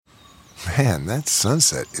Man, that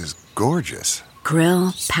sunset is gorgeous.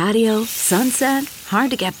 Grill, patio, sunset.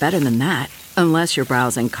 Hard to get better than that. Unless you're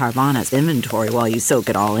browsing Carvana's inventory while you soak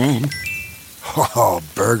it all in. Oh,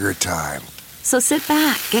 burger time. So sit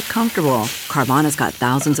back, get comfortable. Carvana's got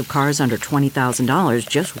thousands of cars under $20,000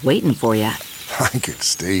 just waiting for you. I could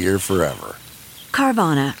stay here forever.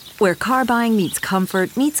 Carvana, where car buying meets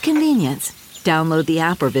comfort, meets convenience. Download the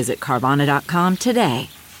app or visit Carvana.com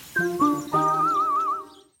today.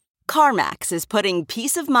 CarMax is putting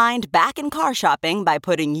peace of mind back in car shopping by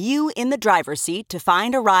putting you in the driver's seat to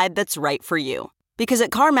find a ride that's right for you. Because at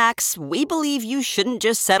CarMax, we believe you shouldn't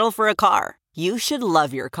just settle for a car. You should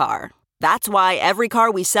love your car. That's why every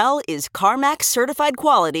car we sell is CarMax certified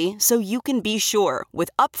quality, so you can be sure with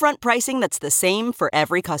upfront pricing that's the same for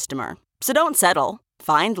every customer. So don't settle.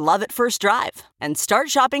 Find love at first drive and start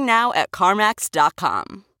shopping now at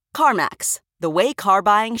CarMax.com. CarMax, the way car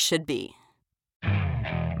buying should be.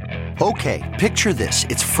 Okay, picture this.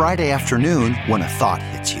 It's Friday afternoon when a thought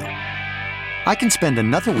hits you. I can spend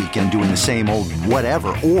another weekend doing the same old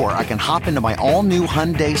whatever, or I can hop into my all-new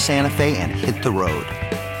Hyundai Santa Fe and hit the road.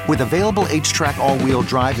 With available H-Track all-wheel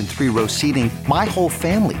drive and 3-row seating, my whole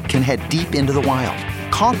family can head deep into the wild.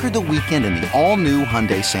 Conquer the weekend in the all-new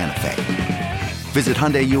Hyundai Santa Fe. Visit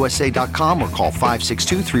HyundaiUSA.com or call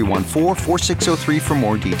 562-314-4603 for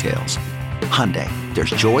more details. Hyundai, there's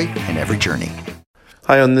joy in every journey.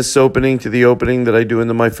 Hi, on this opening to the opening that I do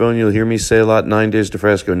into my phone, you'll hear me say a lot, 9 days to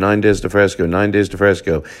Frasco, 9 days to Frasco, 9 days to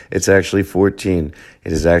Frasco. It's actually 14.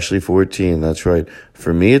 It is actually 14, that's right.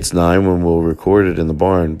 For me, it's 9 when we'll record it in the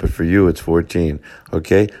barn, but for you, it's 14,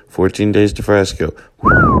 okay? 14 days to Frasco.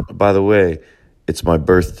 By the way, it's my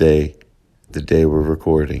birthday the day we're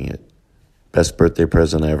recording it. Best birthday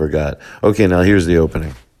present I ever got. Okay, now here's the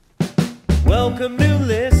opening. Welcome new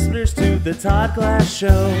listeners to the Todd Glass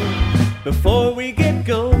Show. Before we get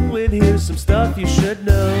going, here's some stuff you should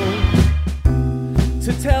know.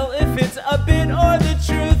 To tell if it's a bit or the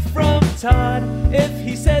truth from Todd. If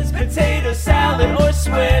he says potato salad or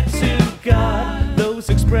swear to God.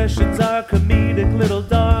 Those expressions are comedic, little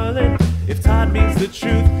darling. If Todd means the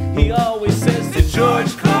truth, he always says to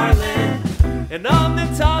George Carlin. And on the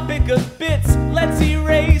topic of bits, let's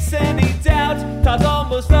erase any doubt. Todd's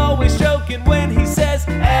almost always joking when he says,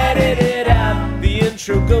 edit it out. The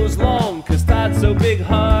intro goes long, cause Todd's so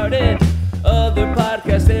big-hearted. Other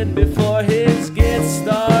podcasts end before his gets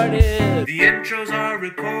started. The intros are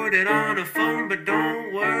recorded on a phone, but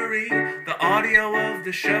don't worry. The audio of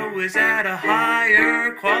the show is at a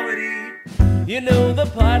higher quality. You know the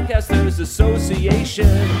Podcasters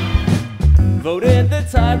Association voted the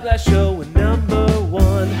Todd Glass Show number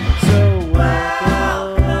 1. So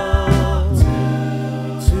welcome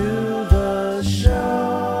to the show.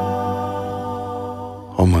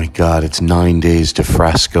 Oh my God, it's 9 days to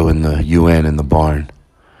Frasco in the UN in the barn.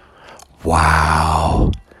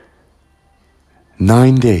 Wow.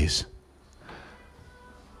 9 days.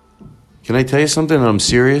 Can I tell you something? I'm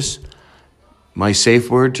serious. My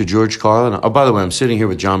safe word to George Carlin. Oh, by the way, I'm sitting here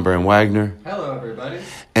with John Baron Wagner. Hello, everybody.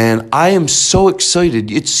 And I am so excited.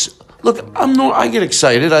 I get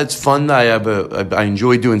excited. It's fun. I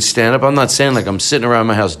enjoy doing stand-up. I'm not saying like I'm sitting around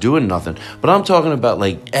my house doing nothing, but I'm talking about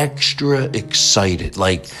like extra excited.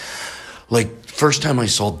 Like first time I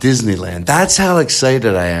saw Disneyland. That's how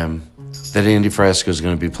excited I am that Andy Frasco is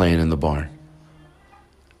going to be playing in the barn.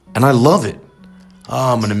 And I love it.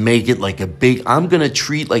 Oh, I'm going to make it like I'm going to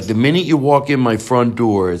treat like the minute you walk in my front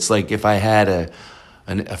door, it's like if I had a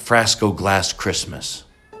Frasco glass Christmas.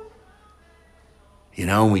 You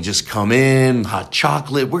know, we just come in, hot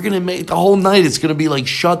chocolate. We're going to make the whole night. It's going to be like,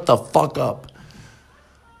 shut the fuck up.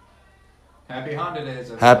 Happy Honda Days.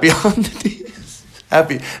 Everybody. Happy Honda Days.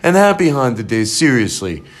 Happy Honda Days.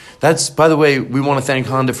 Seriously. By the way, we want to thank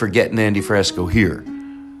Honda for getting Andy Frasco here.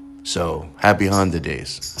 So, happy Honda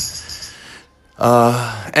Days.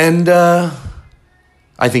 I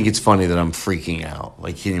think it's funny that I'm freaking out.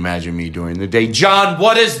 Like, can you imagine me during the day? John,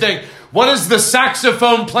 what is the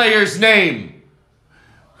saxophone player's name?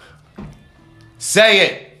 Say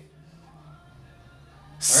it.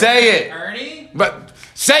 Say it. Ernie? But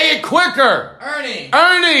say it quicker. Ernie.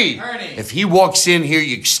 If he walks in here,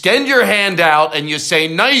 you extend your hand out and you say,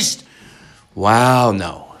 nice. Wow,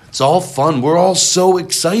 no. It's all fun. We're all so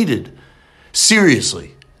excited.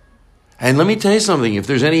 Seriously. And let me tell you something. If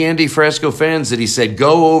there's any Andy Frasco fans that he said,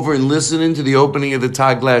 go over and listen into the opening of the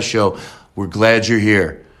Todd Glass Show, we're glad you're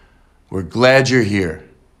here. We're glad you're here.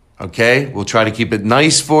 Okay? We'll try to keep it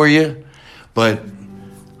nice for you. But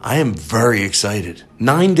I am very excited.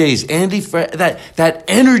 9 days. Andy, that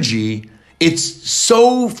energy, it's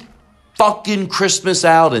so fucking Christmas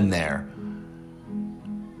out in there.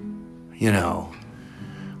 you know.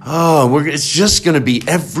 It's just going to be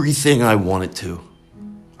everything I want it to.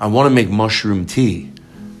 I want to make mushroom tea.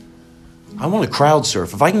 I want to crowd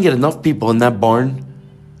surf. If I can get enough people in that barn,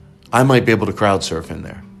 I might be able to crowd surf in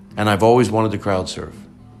there. And I've always wanted to crowd surf.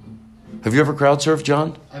 Have you ever crowd surfed,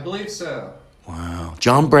 John? I believe so. Wow.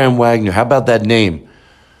 John Bram Wagner. How about that name?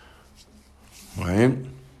 Right?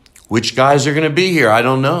 Which guys are going to be here? I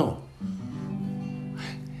don't know.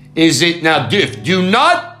 Is it now? Do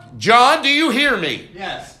not, John. Do you hear me?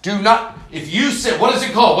 Yes. Do not. If you say, what is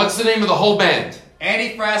it called? What's the name of the whole band?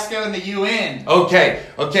 Andy Frasco and the UN. Okay.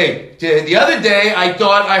 The other day, I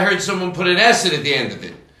thought I heard someone put an S at the end of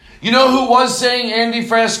it. You know who was saying Andy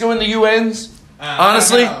Frasco and the UNs?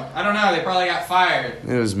 Honestly, I don't know. They probably got fired.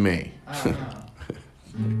 It was me. I don't know.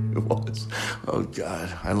 It was. Oh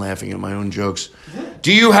God, I'm laughing at my own jokes.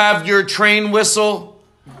 Do you have your train whistle?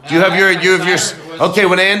 Do you have your? Okay,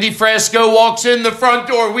 when Andy Frasco walks in the front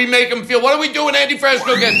door, we make him feel. What do we do when Andy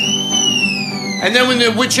Frasco gets? And then when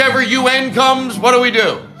whichever UN comes, what do we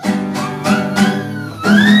do?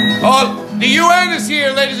 Oh, the UN is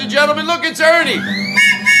here, ladies and gentlemen. Look, it's Ernie.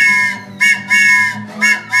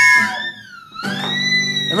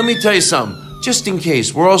 And let me tell you something. Just in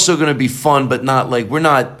case, we're also going to be fun, but not like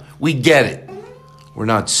we get it. We're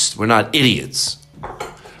not idiots.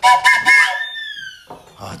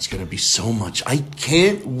 Oh, it's going to be so much. I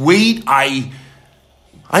can't wait. I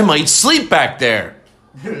might sleep back there.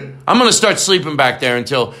 I'm going to start sleeping back there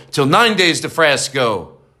until 9 days to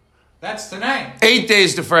Frasco. That's tonight. 8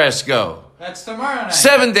 days to Frasco. That's tomorrow night.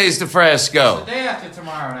 7 days to Frasco. It's the day after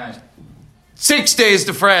tomorrow night. 6 days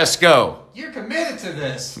to Frasco. You're committed to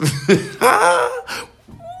this.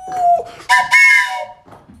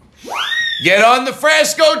 Get on the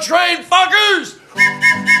Frasco train, fuckers!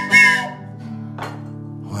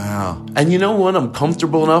 Wow. And you know what? I'm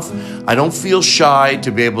comfortable enough. I don't feel shy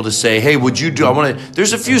to be able to say, hey, would you do...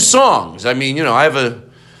 There's a few songs. I mean, I have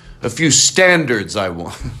a few standards I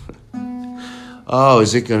want. Oh,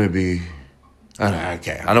 is it going to be...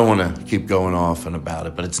 Okay, I don't want to keep going off and about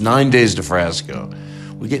it, but it's 9 days to Frasco.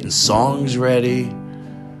 We're getting songs ready.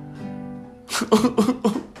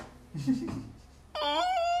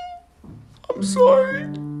 I'm sorry.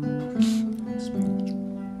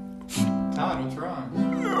 Todd, what's wrong?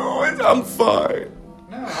 No, I'm fine.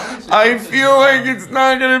 No, I feel like it's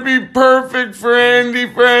not going to be perfect for Andy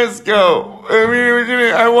Frasco. I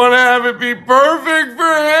mean, I want to have it be perfect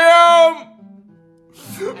for him.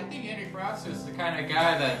 I think Andy Frasco is the kind of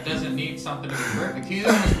guy that doesn't need something to be perfect. He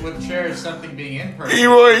almost would cherish something being imperfect.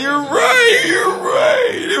 You're right.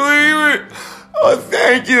 Oh,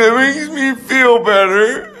 thank you. That makes me feel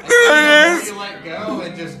better. The more you let go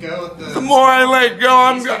and just go with the more I let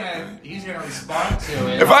go, he's gonna respond to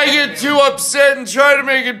it. If I get too upset and try to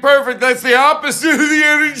make it perfect, that's the opposite of the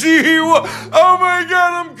energy he wants. Oh my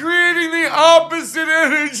God, I'm creating the opposite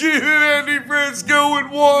energy that Andy Frasco would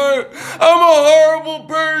want. I'm a horrible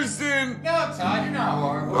person. No, Todd, you're not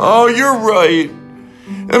horrible. Oh, you're right.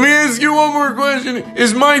 Let me ask you one more question.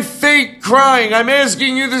 Is my fake crying, I'm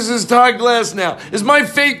asking you, this is Todd Glass now, is my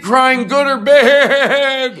fake crying good or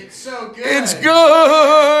bad? It's so good. It's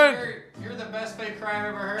good. You're the best fake cry I've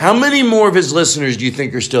ever heard. How many more of his listeners do you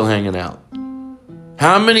think are still hanging out?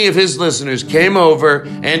 How many of his listeners came over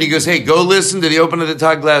and he goes, hey, go listen to the Open of the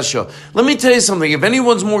Todd Glass show? Let me tell you something. If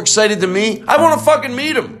anyone's more excited than me, I want to fucking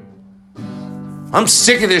meet him. I'm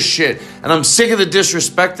sick of this shit. And I'm sick of the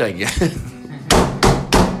disrespect I get.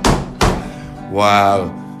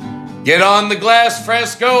 Wow. Get on the Glass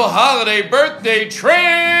Frasco holiday birthday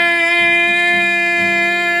train!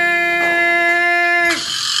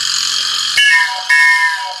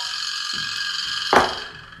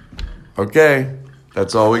 Okay,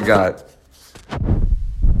 that's all we got.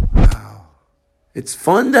 Wow. It's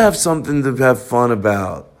fun to have something to have fun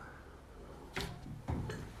about.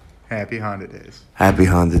 Happy Honda Days. Happy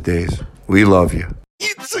Honda Days. We love you.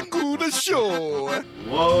 It's a good show.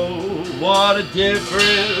 Whoa, what a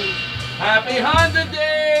difference. Happy Honda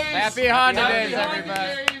Days. Happy Honda Days,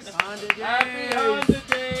 everybody. Happy Honda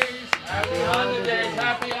Days. Happy Honda Days.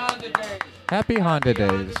 Happy Honda Days. Happy Honda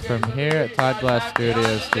Days from here at Todd Glass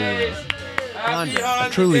Studios. Honda, a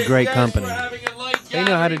truly great company. They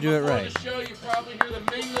know how to do it right. You probably hear the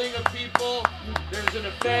mingling of people. There's an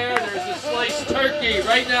affair. There's a sliced turkey.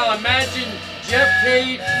 Right now, imagine Geoff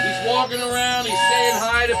Tate. He's walking around. He's saying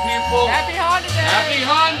hi to people. Happy Honda Days. Happy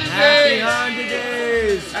Honda Days. Happy Honda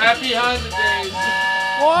Days. Happy Honda Days.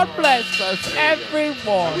 God bless us,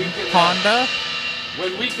 everyone. Honda.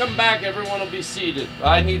 When we come back, everyone will be seated.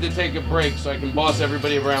 I need to take a break so I can boss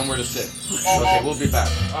everybody around where to sit. Okay, we'll be back.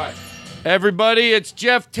 All right. Everybody, it's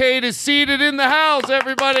Geoff Tate is seated in the house,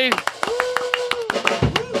 everybody.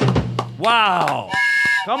 Wow.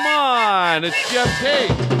 Come on. It's Geoff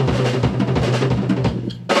Tate.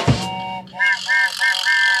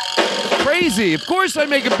 Crazy. Of course I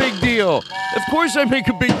make a big deal. Of course I make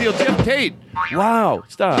a big deal. Geoff Tate. Wow.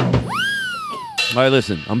 Stop. All right,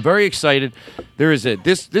 listen. I'm very excited. There is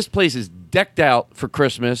this place is decked out for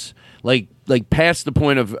Christmas, like past the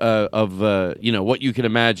point of what you can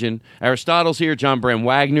imagine. Aristotle's here. John Bram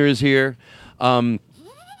Wagner is here. Wow,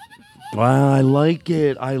 I like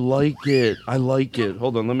it.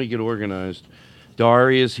 Hold on, let me get organized.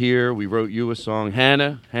 Dari is here. We wrote you a song.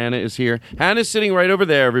 Hannah is here. Hannah's sitting right over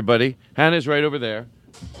there, everybody. Hannah's right over there.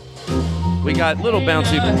 We got little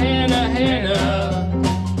bouncy. Hannah.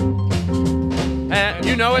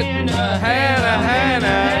 You know it?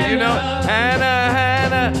 Hannah. You know it?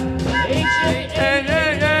 Hannah. Hey.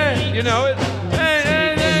 You know it?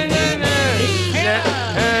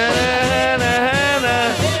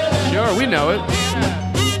 Sure, we know it.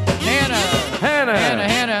 Hannah. Hannah.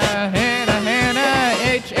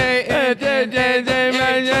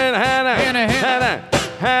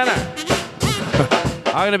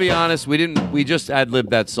 I'm gonna be honest. We just ad-libbed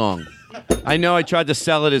that song. I know I tried to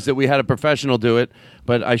sell it as that we had a professional do it,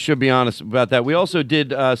 but I should be honest about that. We also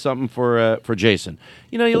did something for Jason.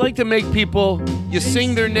 You know, you like to make people, you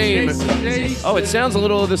sing their name. Oh, it sounds a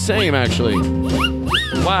little the same, actually.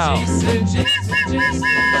 Wow.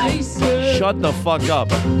 Shut the fuck up.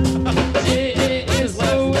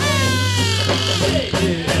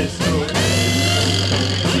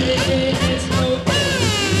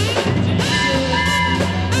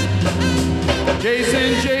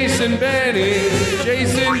 Jason Benny.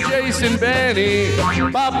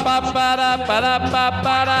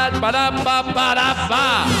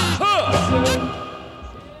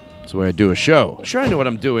 That's where I do a show. Sure, I know what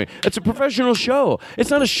I'm doing. It's a professional show. It's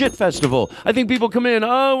not a shit festival. I think people come in,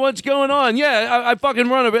 oh, what's going on? Yeah, I fucking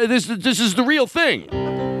run it. This is the real thing.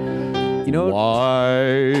 You know,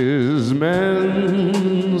 wise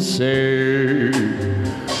men say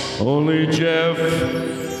only Geoff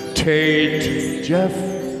Tate. Geoff,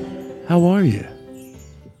 how are you?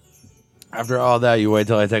 After all that, you wait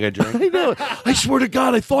till I take a drink? I know. I swear to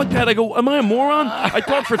God, I thought that. I go, am I a moron? I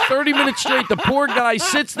thought for 30 minutes straight, the poor guy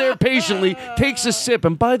sits there patiently, takes a sip.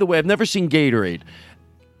 And by the way, I've never seen Gatorade.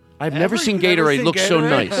 I've never seen Gatorade look so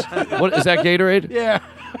nice. What is that, Gatorade? Yeah.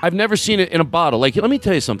 I've never seen it in a bottle. Like, let me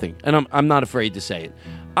tell you something, and I'm not afraid to say it.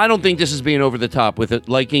 I don't think this is being over the top with it,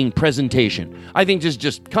 liking presentation. I think this is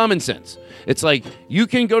just common sense. It's like, you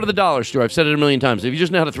can go to the dollar store. I've said it a million times. If you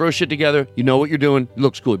just know how to throw shit together, you know what you're doing, it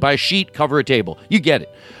looks cool. Buy a sheet, cover a table. You get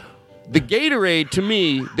it. The Gatorade, to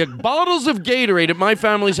me, the bottles of Gatorade at my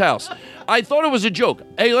family's house, I thought it was a joke.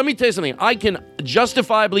 Hey, let me tell you something. I can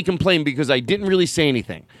justifiably complain because I didn't really say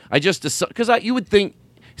anything. Because you would think,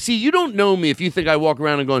 see, you don't know me if you think I walk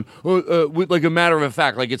around and going, with like a matter of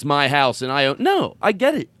fact, like it's my house and I own. No, I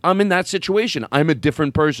get it. I'm in that situation. I'm a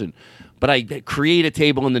different person. But I create a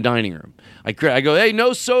table in the dining room. I go, hey,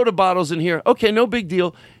 no soda bottles in here. Okay, no big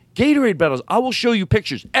deal. Gatorade bottles. I will show you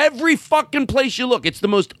pictures. Every fucking place you look, it's the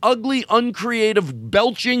most ugly, uncreative,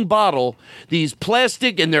 belching bottle. These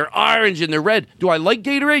plastic and they're orange and they're red. Do I like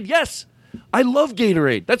Gatorade? Yes. I love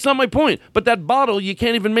Gatorade. That's not my point. But that bottle, you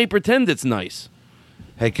can't even make pretend it's nice.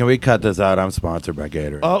 Hey, can we cut this out? I'm sponsored by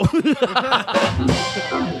Gatorade. Oh.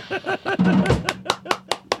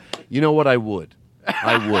 You know what? I would.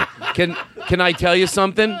 Can I tell you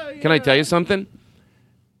something? Can I tell you something?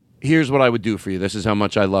 Here's what I would do for you. This is how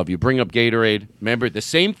much I love you. Bring up Gatorade. Remember, the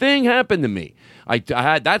same thing happened to me. I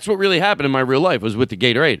had that's what really happened in my real life was with the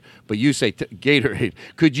Gatorade. But you say Gatorade.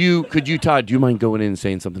 Could you, Todd? Do you mind going in and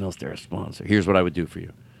saying something else? They're a sponsor. Here's what I would do for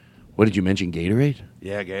you. What did you mention? Gatorade?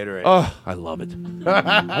 Yeah, Gatorade. Oh, I love it.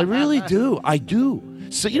 I really do. I do.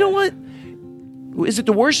 So you know what? Is it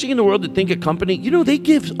the worst thing in the world to think a company, they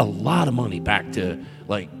give a lot of money back to,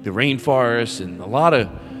 like, the rainforest and a lot of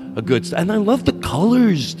good stuff. And I love the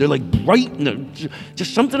colors. They're, like, bright and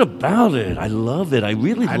just something about it. I love it. I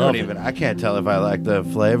really love it. I can't tell if I like the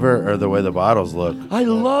flavor or the way the bottles look. I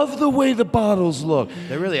love the way the bottles look.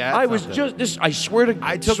 They really add I swear to God.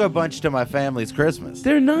 I took a bunch to my family's Christmas.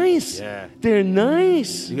 They're nice. Yeah. They're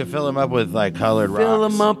nice. You can fill them up with, like, colored rocks. Fill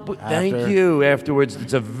them up with, thank you, afterwards.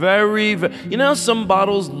 It's a very, you know how some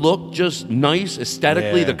bottles look just nice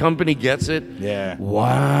aesthetically? Yeah. The company gets it? Yeah.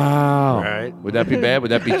 Wow. Right. Would that be bad?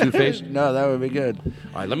 Would that be Two-Faced? No, that would be good.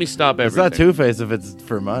 All right, let me stop It's everything. not Two-Faced if it's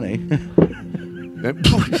for money.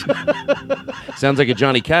 Sounds like a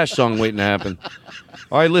Johnny Cash song waiting to happen.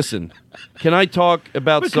 All right, listen. Can I talk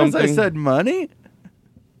about something? Because I said money?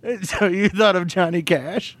 So you thought of Johnny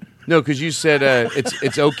Cash? No, because you said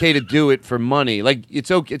it's okay to do it for money. Like it's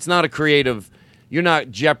okay. It's not a creative. You're not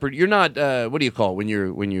jeopard. You're not. What do you call when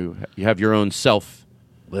you have your own self?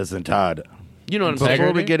 Listen, Todd. You know what I'm saying?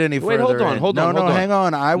 Before we get any further, wait, hold on. No, hang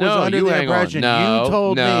on. I was under the impression you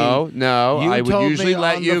told me. No. I would usually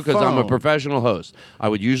let you because I'm a professional host. I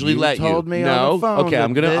would usually let you. You told me on the phone. Okay,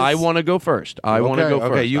 I'm gonna. I want to go first. I want to go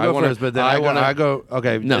first. Okay, you go first, but then I go.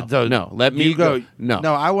 Okay, no. Let me go. No,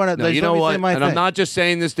 I want to. You know what? And I'm not just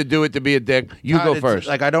saying this to do it to be a dick. You go first.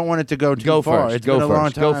 Like I don't want it to go too far. It's been a long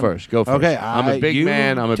time. Go first. Okay, I'm a big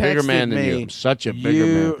man. I'm a bigger man than you. I'm such a bigger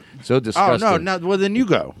man. So disgusting. Oh no. Well, then you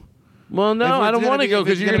go. Well, no, I don't want to go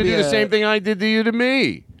because you're going to do the same thing I did to you to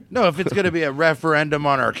me. No, if it's going to be a referendum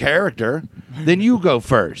on our character, then you go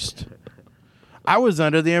first. I was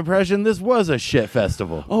under the impression this was a shit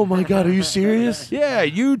festival. Oh, my God. Are you serious? Yeah,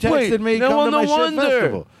 you texted me come to my shit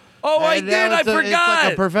festival. Oh, I did. I forgot. It's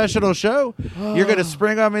like a professional show. You're going to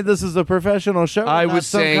spring on me this is a professional show? I was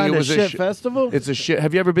saying it was a shit festival? It's a shit.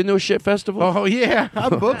 Have you ever been to a shit festival? Oh, yeah. I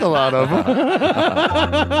book a lot of them.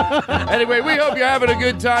 Anyway, we hope you're having a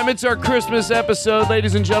good time. It's our Christmas episode,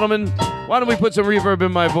 ladies and gentlemen. Why don't we put some reverb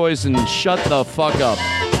in my voice and shut the fuck up?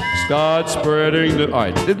 Start spreading the... All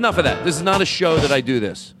right, enough of that. This is not a show that I do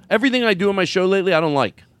this. Everything I do on my show lately, I don't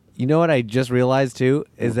like. You know what I just realized, too,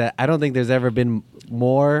 is that I don't think there's ever been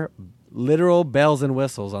more literal bells and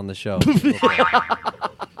whistles on the show.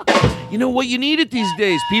 You know what? You need it these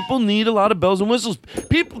days. People need a lot of bells and whistles.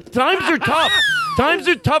 Times are tough. Times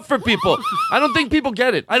are tough for people. I don't think people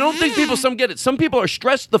get it. I don't think some get it. Some people are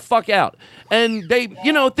stressed the fuck out. And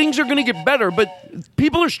things are going to get better, but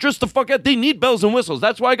people are stressed the fuck out. They need bells and whistles.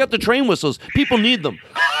 That's why I got the train whistles. People need them.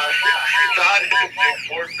 Todd, it's Nick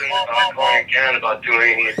Fortson. I'm calling again about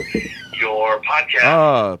doing your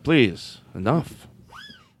podcast. Please. Enough.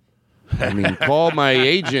 I mean, call my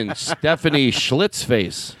agent, Stephanie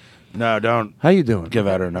Schlitzface. No, don't. How you doing? Give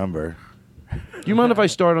out her number. Do you mind if I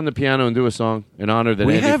start on the piano and do a song in honor that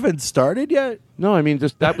we Andy... haven't started yet? No, I mean,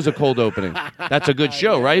 that was a cold opening. That's a good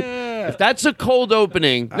show, right? Yeah. If that's a cold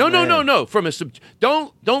opening... No. From a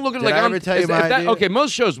don't look at it like I'm... Did I ever tell you my idea? Okay,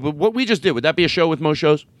 most shows, what we just did, would that be a show with most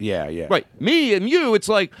shows? Yeah. Right. Me and you, it's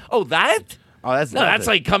like, that? Oh, that's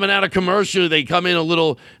like coming out of commercial. They come in a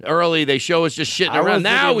little early. They show us just shitting around.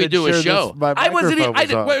 Now we do a show.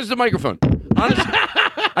 Where's the microphone? Honestly,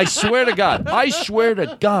 I swear to God. I swear to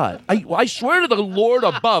the Lord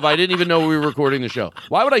above. I didn't even know we were recording the show.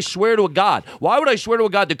 Why would I swear to a God? Why would I swear to a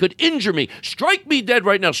God that could injure me? Strike me dead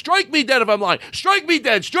right now. Strike me dead if I'm lying. Strike me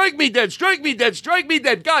dead. Strike me dead. Strike me dead. Strike me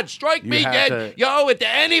dead. God, strike me dead. You owe it to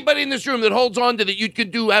anybody in this room that holds on to that you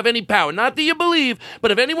could have any power. Not that you believe,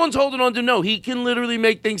 but if anyone's holding on to he can literally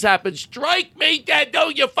make things happen. Strike me dead.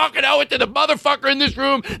 Don't you fucking owe it to the motherfucker in this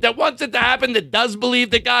room that wants it to happen, that does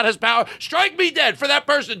believe that God has power. Strike me dead for that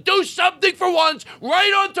person. Do something for once,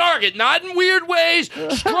 right on target, not in weird ways.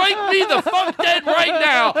 Strike me the fuck dead right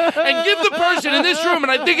now and give the person in this room,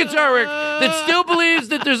 and I think it's Eric, that still believes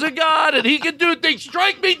that there's a God and he can do things.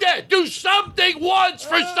 Strike me dead. Do something once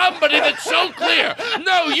for somebody that's so clear.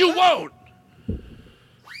 No, you won't.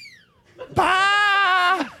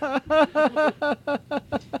 I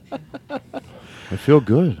feel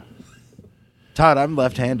good. Todd, I'm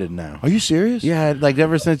left-handed now. Are you serious? Yeah, like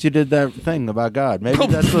ever since you did that thing about God. Maybe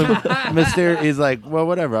that's what mysterious. He's like, well,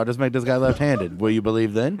 whatever. I'll just make this guy left-handed. Will you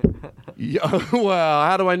believe then? Well,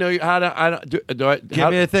 how do I know you? Give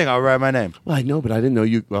me a thing. I'll write my name. Well, I know, but I didn't know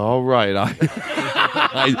you. All right,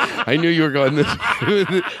 I knew you were going this.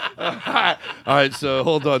 All right, so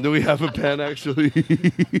hold on. Do we have a pen, actually?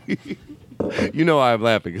 You know I'm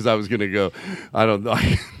laughing because I was going to go. I don't know.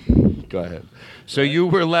 Go ahead. So you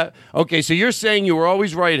were Okay, so you're saying you were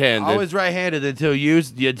always right-handed. Always right-handed until you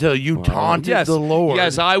taunted the Lord.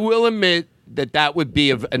 Yes, I will admit that would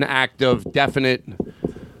be an act of definite...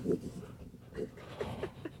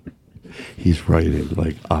 He's writing,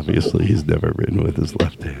 like, obviously he's never written with his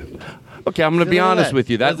left hand. Okay, I'm going to be honest with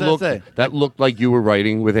you. That looked like you were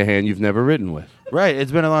writing with a hand you've never written with. Right,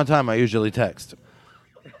 it's been a long time. I usually text.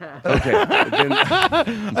 Okay.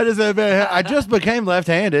 I just became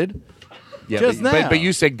left-handed. Yeah, just now. But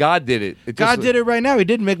you said God did it. God did it right now. He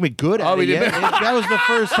didn't make me good at it yet. That was the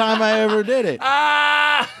first time I ever did it.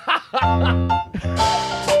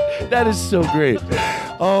 That is so great.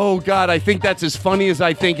 Oh, God, I think that's as funny as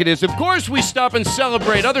I think it is. Of course we stop and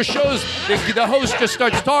celebrate. Other shows, the host just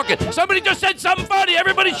starts talking. Somebody just said something funny.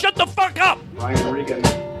 Everybody shut the fuck up. Brian Regan.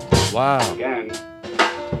 Wow. Again.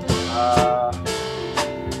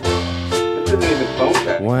 This isn't even phone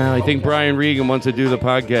tag. Wow, I think Brian Regan wants to do the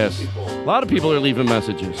podcast. A lot of people are leaving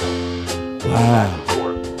messages. Wow.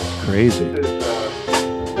 Crazy. This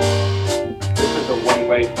is a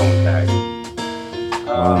one-way phone tag.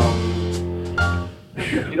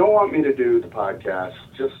 you don't want me to do the podcast,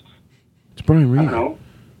 just It's Brian Reed. I don't know.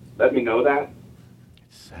 Let me know that.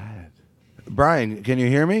 Brian, can you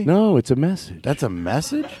hear me? No, it's a message. That's a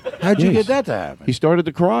message? How'd you Yes. get that to happen? He started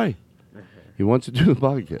to cry. He wants to do the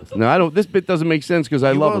podcast. No, I don't. This bit doesn't make sense because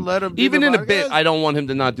I You love won't him. let him do Even the in a podcast? bit, I don't want him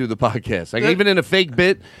to not do the podcast. Like even in a fake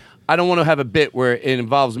bit, I don't want to have a bit where it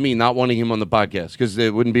involves me not wanting him on the podcast because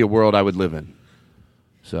it wouldn't be a world I would live in.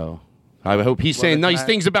 So I hope he's saying nice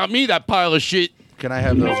things about me. That pile of shit. Can I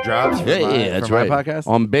have those drops? For That's for right. My podcast?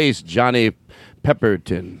 On bass, Johnny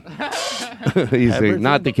Pepperton. He's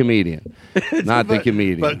not the comedian. Not the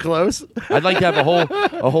comedian. But close. I'd like to have a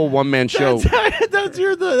whole one man show. That's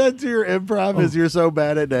your improv. Is you're so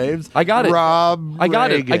bad at names. I got it. Rob. I got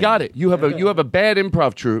Reagan. it. I got it. You have a bad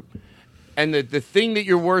improv troupe, and the thing that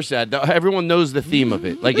you're worse at, everyone knows the theme of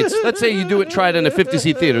it. Like it's let's say you do it, try it in a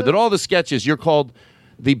 50-seat theater. That all the sketches you're called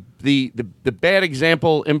the bad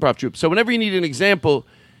example improv troupe. So whenever you need an example.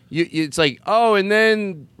 It's like, oh, and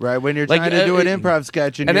then... Right, when you're trying to do an improv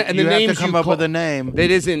sketch and you have to come up with a name.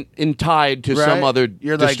 That isn't tied to some other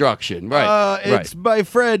destruction. Right. It's by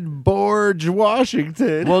Fred Borge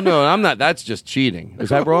Washington. Well, no, I'm not. That's just cheating. Is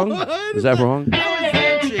that wrong? Is that wrong?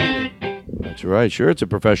 That's right. Sure, it's a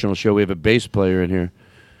professional show. We have a bass player in here.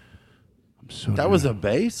 That was a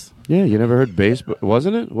bass? Yeah, you never heard bass,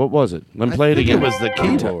 wasn't it? What was it? Let me play it again. It was the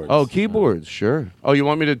keyboards. Oh, keyboards, sure. Oh, you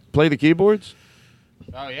want me to play the keyboards?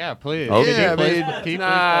 Oh, yeah, please. Okay.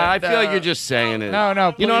 I I feel like you're just saying it.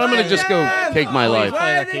 No, You know what? I'm going to just go take my life.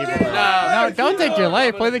 Play the keyboard. No, don't take your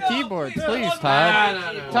life. Play the keyboards, please,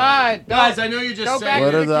 Todd. No. Todd, Guys, I know you're just go saying back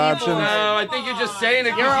What to are the the keyboard. options? No, I think you're just saying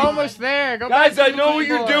it. You're almost there. Go Guys, back I to know the what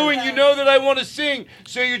you're keyboard. doing. You know that I want to sing,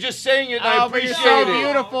 so you're just saying it, and I Oh, but appreciate you're so it.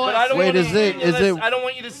 beautiful. But I don't Wait, want to is it- sing is unless- it- I don't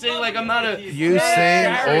want you to sing like I'm not a... You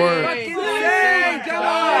sing or...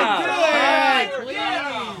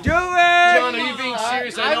 Do it. John, are you being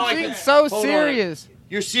serious? I know I'm I being can... so Hold on. serious.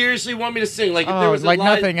 You seriously want me to sing? Like if there Oh, was a like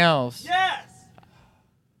line... nothing else. Yes!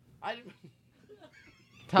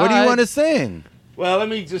 What do you want to sing? Well, let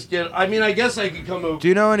me just get... I mean, I guess I could come over... Do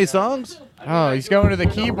you know any songs? Oh, he's going to the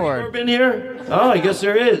keyboard. Reverb in here? Oh, I guess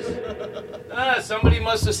there is. Somebody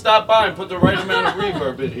must have stopped by and put the right amount of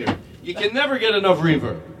reverb in here. You can never get enough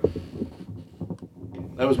reverb.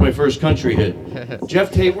 That was my first country hit.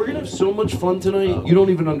 Geoff, Tate, we're going to have so much fun tonight, you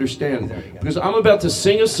don't even understand. Because I'm about to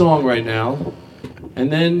sing a song right now, and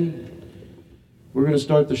then we're going to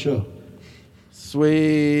start the show.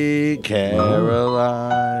 Sweet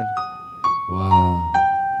Caroline. Wow.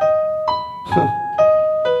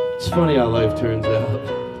 It's funny how life turns out.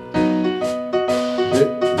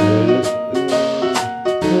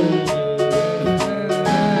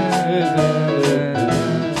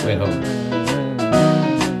 Wait, hold on.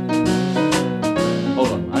 Hold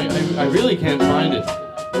on. I really can't find it.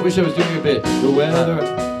 I wish I was doing a bit. The weather.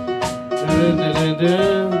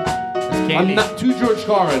 I'm not too George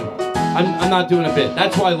Carlin. I'm not doing a bit.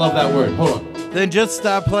 That's why I love that word. Hold on. Then just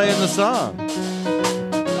stop playing the song.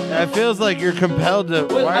 It feels like you're compelled to.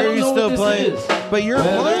 Wait, why I are don't you know still what this playing? is. But you're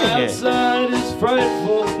Weather playing it. outside is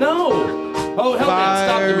frightful. No. Oh, help me.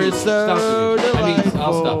 Stop the music. Stop the music. I mean,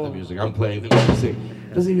 I'll stop the music. I'm playing the music.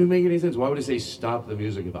 Doesn't even make any sense. Why would I say stop the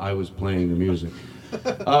music if I was playing the music?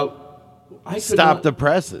 I could Stop not- the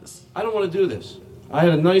presses. I don't want to do this. I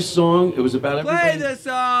had a nice song. It was about everybody. Play the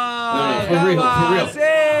song. No, for real, for real.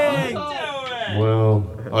 Sing. Well,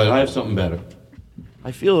 all right, I have something better.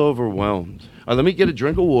 I feel overwhelmed. All right, let me get a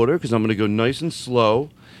drink of water because I'm going to go nice and slow.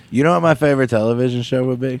 You know what my favorite television show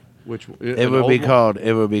would be? Which It would be called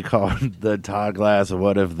the Todd Glass.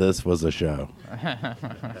 What if this was a show?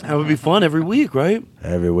 That would be fun every week, right?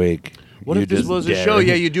 Every week. What You if this just was a dare. show?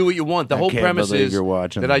 Yeah, you do what you want. The I whole can't premise believe is you're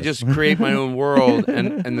watching that I this. just create my own world,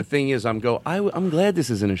 and the thing is, I'm glad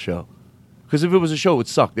this isn't a show, because if it was a show, it would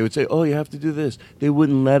suck. They would say, "Oh, you have to do this." They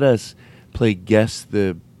wouldn't let us play guess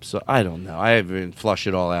the. So I don't know. I haven't flushed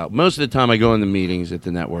it all out. Most of the time, I go in the meetings at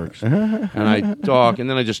the networks and I talk, and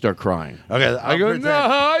then I just start crying. Okay, I go, pretend. "No,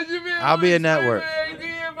 I'll be a network.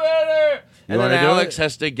 And then Alex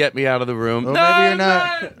has to get me out of the room. Well, No, maybe you're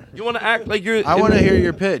not. You want to act like you're. I want to hear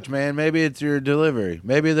your pitch, man. Maybe it's your delivery.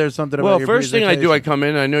 Maybe there's something about Well, your first thing I do, I presentation. come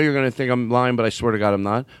in. I know you're going to think I'm lying, but I swear to God, I'm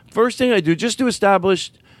not. First thing I do, just to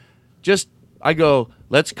establish, I go,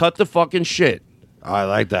 let's cut the fucking shit. Oh, I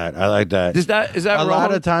like that. I like that. Is that a wrong?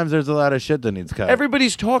 lot of times there's a lot of shit that needs cut.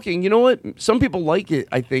 Everybody's talking. You know what? Some people like it,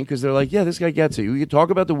 I think, because they're like, yeah, this guy gets it. We can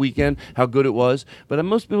talk about the weekend, how good it was, but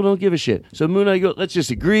most people don't give a shit. So Moon and I go, let's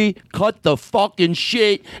just agree, cut the fucking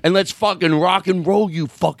shit, and let's fucking rock and roll, you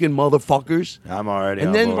fucking motherfuckers. I'm already And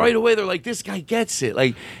on then board. right away, they're like, this guy gets it.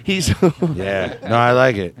 Like, he's... Yeah. No, I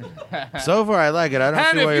like it. So far, I like it. I don't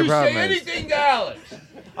And see what if your you problem say is. anything to Alex,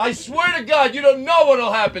 I swear to God, you don't know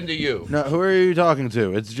what'll happen to you. No, who are you talking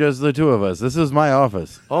to? It's just the two of us. This is my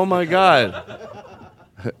office. Oh my God.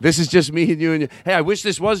 This is just me and you and you. Hey, I wish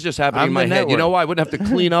this was just happening in my head. You know why? I wouldn't have to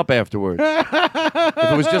clean up afterwards. If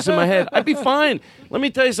it was just in my head, I'd be fine. Let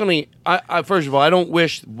me tell you something. First of all, I don't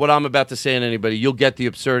wish what I'm about to say on anybody. You'll get the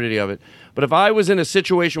absurdity of it. But if I was in a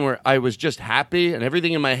situation where I was just happy and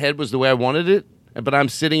everything in my head was the way I wanted it, but I'm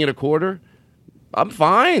sitting at a corner, I'm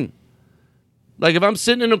fine. Like if I'm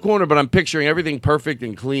sitting in a corner, but I'm picturing everything perfect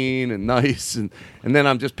and clean and nice, and then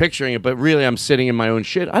I'm just picturing it, but really I'm sitting in my own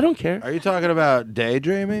shit. I don't care. Are you talking about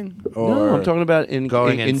daydreaming? Or no, I'm talking about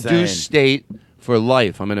going induced state for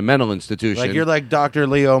life. I'm in a mental institution. Like you're like Dr.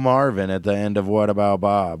 Leo Marvin at the end of What About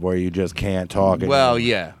Bob, where you just can't talk anymore. Well,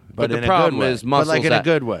 yeah. But the problem is muscles. But like in a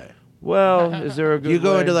good way. Well, is there a good way? You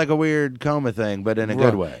go into like a weird coma thing, but in a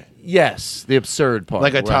good way. Yes, the absurd part.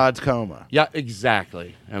 Like a Todd's coma. Yeah,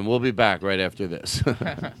 exactly. And we'll be back right after this.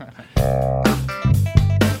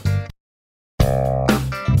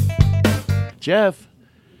 Geoff,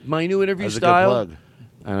 my new interview style. That's a good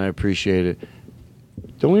plug. And I appreciate it.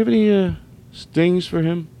 Don't we have any stings for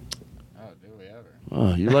him? Oh, do we ever?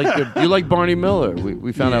 Oh, you like Barney Miller.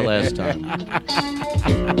 We found out last time.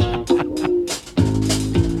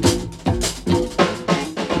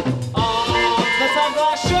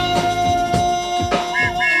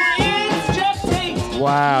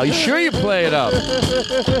 Wow, you sure you play it up?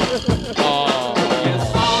 Oh,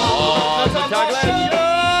 the Todd Glass Show!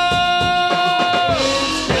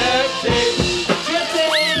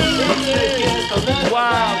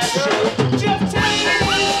 Wow.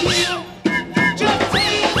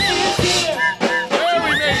 Where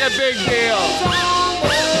we make a big deal?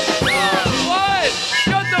 What?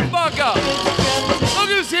 Shut the fuck up! Look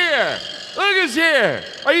who's here! Look who's here!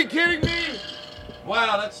 Are you kidding me?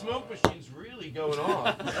 Wow, that smoke machine's going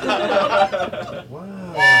on.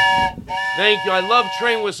 Wow. Thank you. I love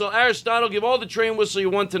train whistle. Aristotle, give all the train whistle you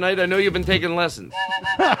want tonight. I know you've been taking lessons.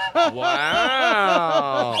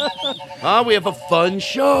 Wow. We have a fun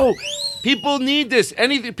show. People need this.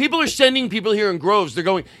 People are sending people here in groves. They're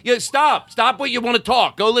going, yeah, stop what you want to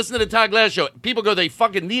talk. Go listen to the Todd Glass Show. People go, they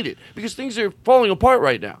fucking need it because things are falling apart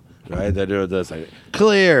right now. Right? They're doing this like,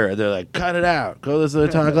 clear. They're like, cut it out. Go listen to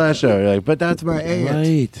the Todd Glass Show. You're like, but that's my aunt.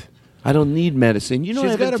 Right. I don't need medicine. You know, I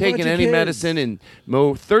haven't taken any medicine in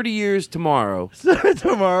 30 years tomorrow.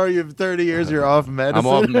 Tomorrow, you have 30 years, you're off medicine?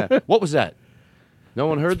 I'm off What was that? No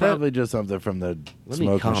one heard it's that? Probably just something from the Let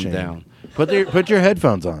smoke me calm machine. down. Put your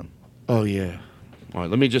headphones on. Oh, yeah. All right,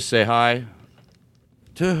 let me just say hi.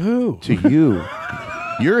 To who? To you.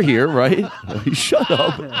 You're here, right? Shut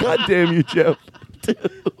up. God damn you, Geoff.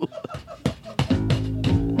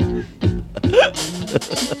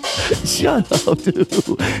 Shut up, dude.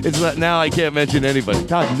 It's not now. I can't mention anybody.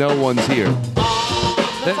 God, no one's here.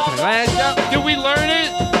 Did we learn it?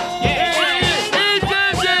 Yeah.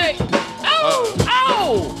 Oh.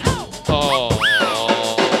 Ow! Oh.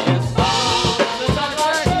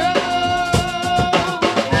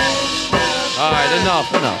 All right,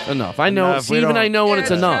 enough. I know. See, even I know when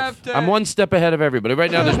it's enough. I'm one step ahead of everybody. Right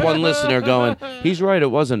now, there's one listener going, he's right,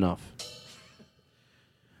 it was enough.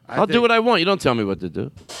 I'll do what I want. You don't tell me what to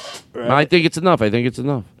do. Right. I think it's enough.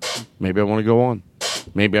 Maybe I want to go on.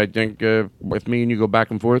 Maybe I think with me and you go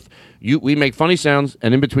back and forth. We make funny sounds,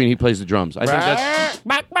 and in between he plays the drums. I think that's...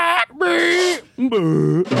 Do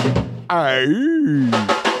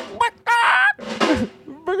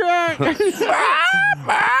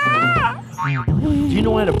you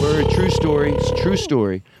know I had a bird? True story. It's a true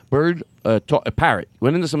story. Bird, a parrot,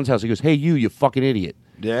 went into someone's house. He goes, hey, you fucking idiot.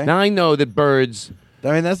 Yeah. Now I know that birds...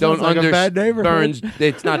 I mean, that sounds like a bad neighborhood.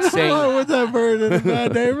 It's not saying... Why would that bird in a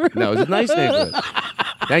bad neighborhood? No, it's a nice neighborhood.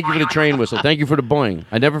 Thank you for the train whistle. Thank you for the boing.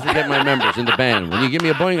 I never forget my members in the band. When you give me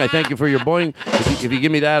a boing, I thank you for your boing. If you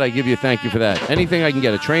give me that, I give you a thank you for that. Anything I can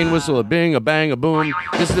get, a train whistle, a bing, a bang, a boom.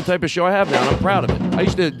 This is the type of show I have now, and I'm proud of it. I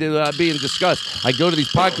used to be in disgust. I go to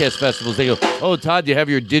these podcast festivals. They go, oh, Todd, do you have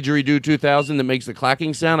your didgeridoo 2000 that makes the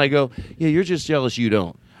clacking sound? I go, yeah, you're just jealous you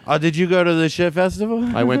don't. Oh, did you go to the shit festival?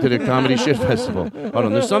 I went to the comedy shit festival. Hold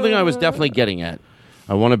on, there's something I was definitely getting at.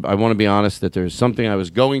 I want to be honest that there's something I was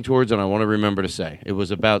going towards, and I want to remember to say. It was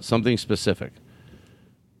about something specific.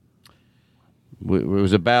 It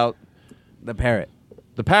was about the parrot.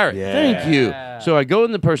 The parrot. Yeah. Thank you. So I go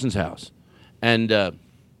in the person's house, and the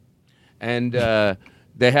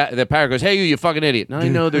parrot goes, "Hey, you fucking idiot!" Now I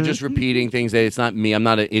know they're just repeating things. It's not me. I'm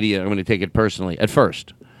not an idiot. I'm going to take it personally at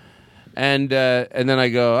first. And then I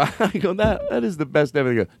go, that is the best ever.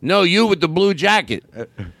 They go, no, you with the blue jacket.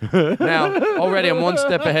 Now, already I'm one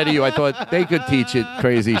step ahead of you. I thought they could teach it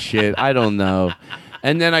crazy shit. I don't know.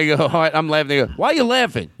 And then I go, all right, I'm laughing. They go, why are you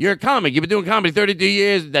laughing? You're a comic. You've been doing comedy 32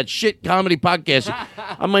 years, that shit comedy podcast.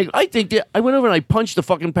 I'm like, I think that I went over and I punched the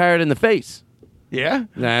fucking parrot in the face. Yeah?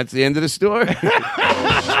 That's the end of the story.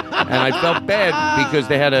 And I felt bad because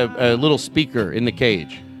they had a little speaker in the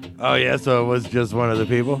cage. Oh, yeah, so it was just one of the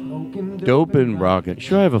people? Dope and rockin'.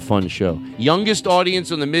 Sure, I have a fun show. Youngest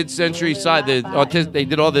audience on the mid-century side. They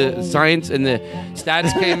did all the science and the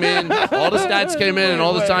stats came in. All the stats came in and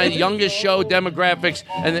all the science. Youngest show demographics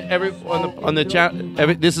and on the chat.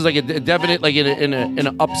 This is like a definite like in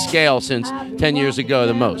an upscale since 10 years ago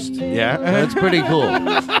the most. Yeah, that's pretty cool.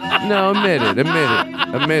 No, admit it.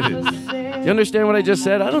 You understand what I just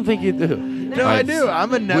said? I don't think you do. No, I do.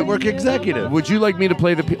 I'm a network executive. Would you like me to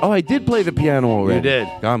play the piano? Oh, I did play the piano already. You did.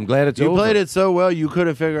 I'm glad it's over. You played it so well, you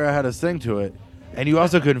couldn't figure out how to sing to it. And you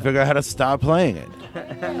also couldn't figure out how to stop playing it.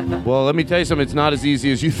 Well, let me tell you something. It's not as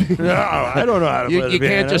easy as you think. No, I don't know how to play the You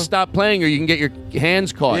piano. can't just stop playing or you can get your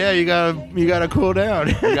hands caught. Yeah, you gotta cool down.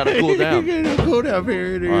 You gotta cool down. You gotta cool down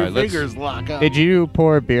period. All Your right, let's- fingers lock up. Did you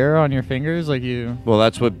pour beer on your fingers like you? Well,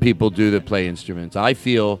 that's what people do that play instruments. I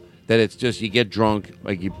feel that it's just you get drunk,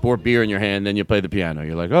 like you pour beer in your hand, then you play the piano.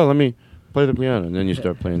 You're like, oh, let me play the piano, and then you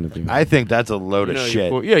start playing the piano. I think that's a load of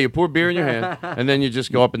shit. You pour beer in your hand, and then you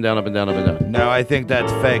just go up and down, up and down, up and down. No, I think that's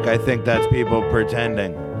fake. I think that's people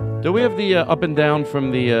pretending. Do we have the up and down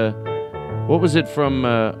from the, what was it from,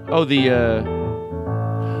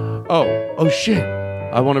 oh, shit.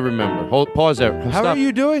 I want to remember. Pause there. How are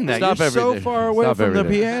you doing that? Stop You're everything. so far away Stop from the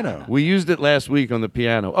everything. piano. We used it last week on the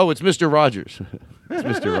piano. Oh, it's Mr. Rogers. It's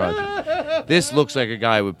Mr. Rogers. This looks like a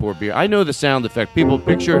guy would pour beer. I know the sound effect. People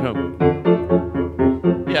picture him.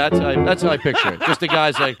 Yeah, that's how I picture it. Just a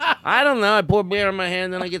guy's like, I don't know. I pour beer in my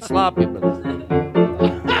hand, then I get sloppy.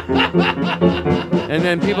 And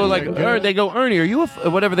then people are like, they go, Ernie, are you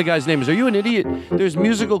whatever the guy's name is? Are you an idiot? There's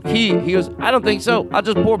musical key. He goes, I don't think so. I'll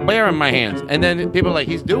just pour beer in my hands. And then people are like,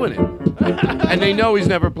 he's doing it. And they know he's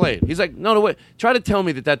never played. He's like, no, wait. Try to tell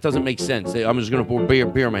me that doesn't make sense. I'm just going to pour beer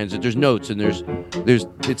in my hands. There's notes and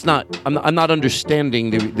it's not. I'm not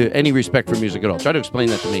understanding any respect for music at all. Try to explain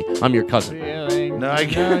that to me. I'm your cousin. No, I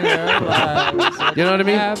can't. You know what I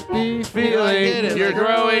mean? Happy Feeling you're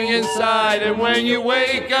growing inside, and when you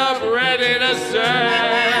wake up ready to say,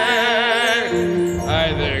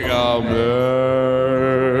 I think I'll make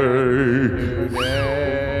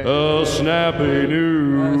a snappy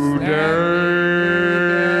new day.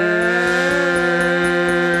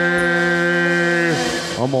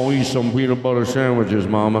 I'm gonna eat some peanut butter sandwiches,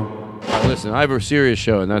 Mama. Listen, I have a serious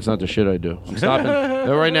show, and that's not the shit I do. I'm stopping.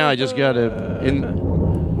 Right now, I just got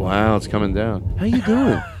Wow, it's coming down. How you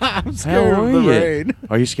doing? I'm scared How of are the you? rain.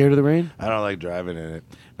 Are you scared of the rain? I don't like driving in it.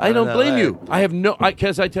 I don't blame LA. you. I have no.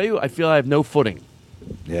 Because I tell you, I feel I have no footing.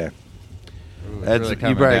 Yeah. really You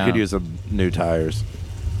coming probably down. could use some new tires.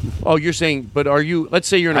 Oh, you're saying, but are you? Let's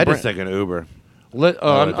say you're in a. I just take an Uber.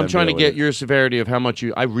 I'm trying to get your severity of how much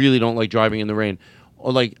you. I really don't like driving in the rain.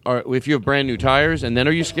 Or like, if you have brand new tires, and then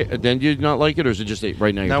are you scared? Then do you not like it, or is it just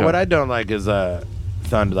right now? Now, what I don't like is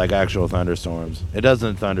like actual thunderstorms. It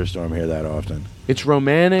doesn't thunderstorm here that often. It's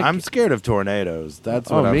romantic. I'm scared of tornadoes. That's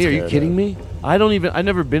what Oh, I'm me? Are scared you kidding of. me? I've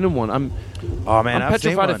never been in one. Oh man, I'm I've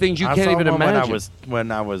seen petrified of one. things you I can't saw even one imagine.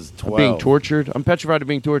 When I was 12. Being tortured. I'm petrified of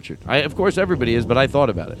being tortured. Of course, everybody is, but I thought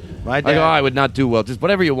about it. My I dad- go, I would not do well. Just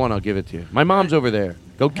whatever you want, I'll give it to you. My mom's over there.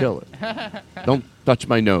 Go kill it. Don't touch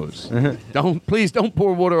my nose. Please don't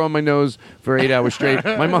pour water on my nose for 8 hours straight.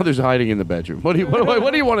 My mother's hiding in the bedroom. What do you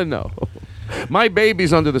want to know? My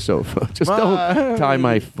baby's under the sofa. Just don't tie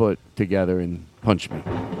my foot together and punch me.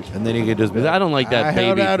 And then you could just. I don't like that I baby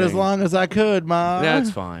held out thing. as long as I could, Ma.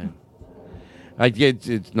 That's fine.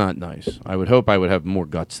 It's not nice. I would hope I would have more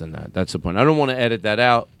guts than that. That's the point. I don't want to edit that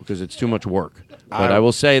out because it's too much work. But I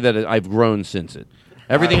will say that I've grown since it.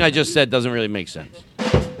 Everything I just said doesn't really make sense.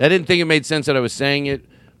 I didn't think it made sense that I was saying it,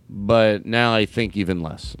 but now I think even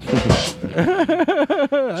less.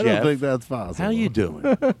 I don't think that's possible. How you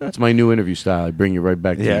doing? It's my new interview style. I bring you right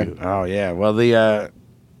back to you. Oh yeah. Well,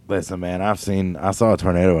 listen, man. I saw a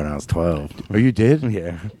tornado when I was 12. Oh, you did?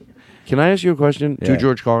 Yeah. Can I ask you a question to Yeah.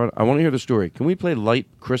 George Carlin? I want to hear the story. Can we play light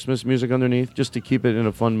Christmas music underneath just to keep it in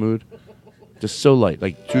a fun mood? Just so light,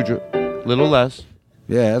 like little less.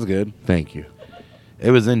 Yeah, that's good. Thank you.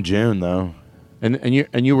 It was in June though.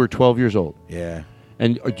 And you were 12 years old. Yeah.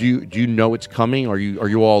 And do you know it's coming? Are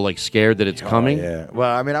you all like scared that it's coming? Yeah.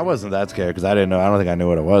 Well, I mean, I wasn't that scared because I didn't know. I don't think I knew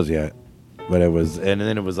what it was yet. But it was, and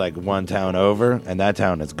then it was like one town over, and that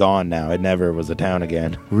town is gone now. It never was a town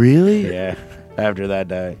again. Really? Yeah. After that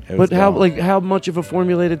day. It was But how gone. how much of a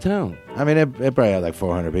formulated town? I mean, it probably had like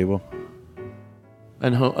 400 people.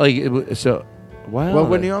 And Well,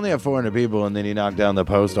 when you only have 400 people and then you knock down the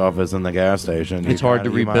post office and the gas station, It's hard to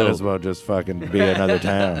you might rebuild. as well just fucking be another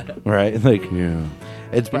town, right? Like, yeah.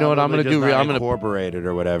 It's You know what I'm probably gonna just do? not I'm gonna incorporated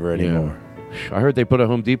or whatever anymore. I heard they put a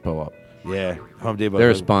Home Depot up. Yeah, Home Depot. They're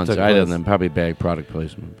a took sponsor. I place. don't know. Probably bad product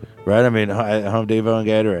placement. But. Right? I mean, Home Depot and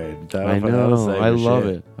Gatorade. I know. I love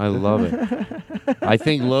it. I love it. I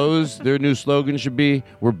think Lowe's, their new slogan should be,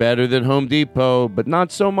 "We're better than Home Depot, but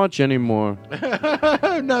not so much anymore."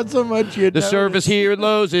 Not so much. The service here at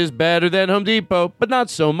Lowe's is better than Home Depot, but not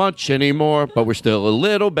so much anymore. But we're still a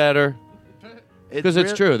little better. Because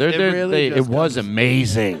it's true. It was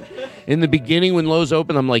amazing. In the beginning, when Lowe's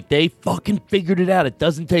opened, I'm like, they fucking figured it out. It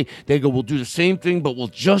doesn't take. They go, we'll do the same thing, but we'll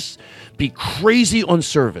just be crazy on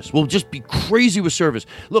service. We'll just be crazy with service.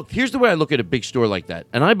 Look, here's the way I look at a big store like that,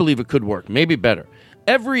 and I believe it could work, maybe better.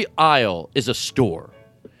 Every aisle is a store.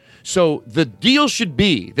 So the deal should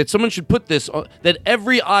be that someone should put this on, that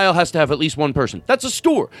every aisle has to have at least one person. That's a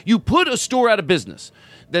store. You put a store out of business,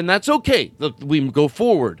 then that's okay. Look, we go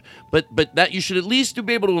forward. But that you should at least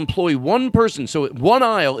be able to employ one person. So one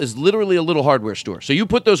aisle is literally a little hardware store. So you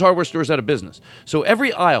put those hardware stores out of business. So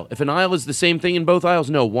every aisle, if an aisle is the same thing in both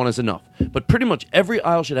aisles, no, one is enough. But pretty much every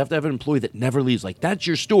aisle should have to have an employee that never leaves. Like, that's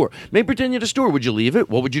your store. Maybe pretend you're at a store. Would you leave it?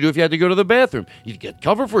 What would you do if you had to go to the bathroom? You'd get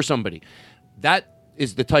cover for somebody. That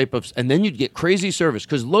is the type of, and then you'd get crazy service,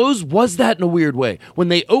 because Lowe's was that in a weird way. When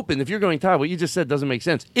they opened, if you're going, Todd, what you just said doesn't make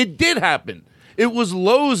sense. It did happen. It was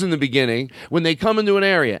Lowe's in the beginning when they come into an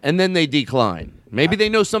area, and then they decline. Maybe they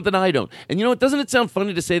know something I don't. And you know what? Doesn't it sound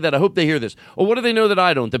funny to say that? I hope they hear this. Or what do they know that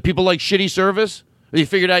I don't? That people like shitty service? You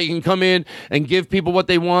figured out you can come in and give people what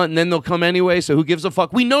they want, and then they'll come anyway, so who gives a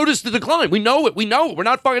fuck? We notice the decline. We know it. We know it. We're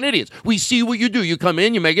not fucking idiots. We see what you do. You come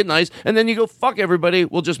in, you make it nice, and then you go, fuck everybody.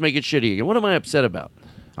 We'll just make it shitty again. What am I upset about?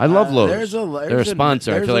 I love Lowe's. They're a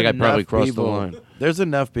sponsor. I feel like I probably crossed the line. There's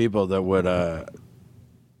enough people that would I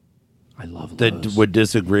love that Lowe's. would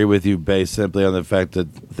disagree with you based simply on the fact that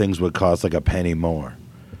things would cost like a penny more.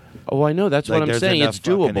 Oh, I know. That's Like, what I'm there's saying. enough It's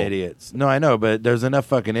doable. fucking idiots. No, I know, but there's enough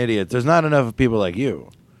fucking idiots. There's not enough people like you.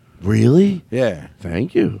 Really? Yeah.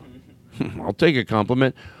 Thank you. I'll take a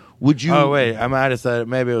compliment. Would you? Oh wait, I might have said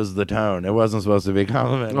maybe it was the tone. It wasn't supposed to be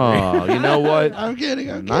complimentary. Oh, you know what? I'm kidding.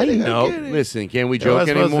 I'm I kidding. know. I'm kidding. Listen, can we It joke was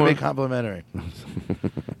supposed anymore? to be complimentary.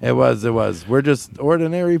 It was. We're just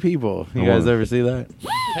ordinary people. You guys ever see that?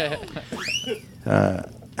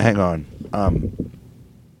 Hang on.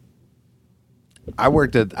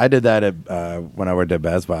 I did that at when I worked at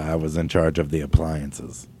Best Buy. I was in charge of the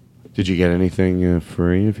appliances. Did you get anything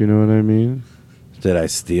free, if you know what I mean? Did I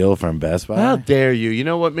steal from Best Buy? How dare you? You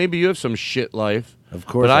know what? Maybe you have some shit life. Of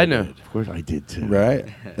course, but I did. know. Of course, I did too. Right?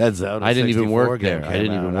 That Zelda. I didn't even 64 work game there. I came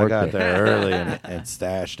didn't even out. work I got there. there early and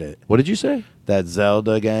stashed it. What did you say? That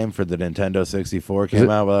Zelda game for the Nintendo 64 came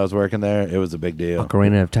out while I was working there. It was a big deal.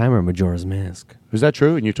 Ocarina of Time or Majora's Mask? Is that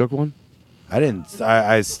true? And you took one? I didn't.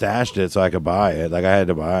 I stashed it so I could buy it. Like I had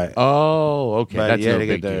to buy it. Oh, okay. But That's you had no to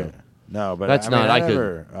big get there. deal. No, but that's I mean,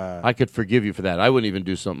 not. I could forgive you for that. I wouldn't even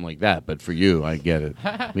do something like that. But for you, I get it.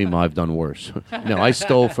 Meanwhile, I've done worse. No, I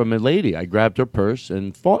stole from a lady. I grabbed her purse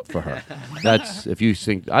and fought for her. That's if you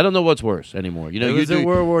think. I don't know what's worse anymore. You know, it you was do in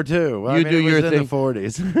World War II. Well, you I mean, do it was your in thing. the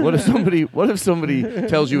 40s. What if somebody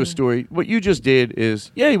tells you a story? What you just did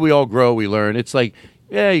is, yeah, we all grow, we learn. It's like,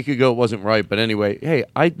 yeah, you could go, it wasn't right, but anyway, hey,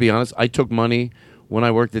 I'd be honest. I took money when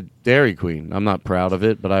I worked at Dairy Queen. I'm not proud of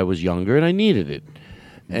it, but I was younger and I needed it.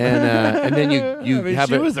 And then you I mean, have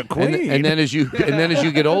she it, was a queen. and then as you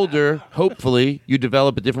get older, hopefully you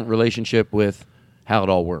develop a different relationship with how it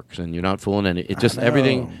all works, and you're not fooling any. It just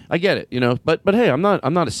everything. I get it, you know. But hey, I'm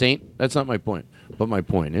not a saint. That's not my point. But my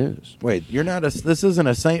point is, Wait, you're not a. This isn't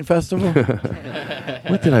a Saint festival.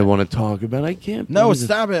 what did I want to talk about? I can't. No, believe it.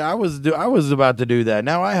 stop it. I was about to do that.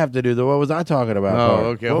 Now I have to do the. What was I talking about? Oh, part?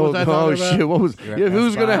 okay. What was I talking about? Shit. What was? Yeah,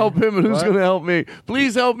 who's gonna help him and who's What? gonna help me?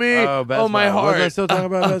 Please help me. Oh, Best my Buy. heart. Was I still talking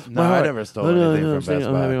about Best? No, my I heart. never stole No, anything I'm from saying Best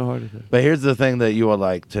I'm Buy. having a heart attack. But here's the thing that you will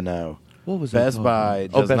like to know. What was I Best talking Buy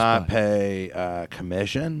about? does Best not Buy. pay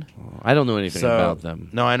commission. I don't know anything So- about them.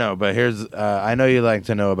 No, I know, but here's. I know you like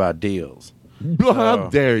to know about deals. How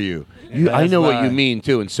dare you? I Best know what Buy. you mean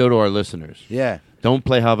too, and so do our listeners. Yeah. Don't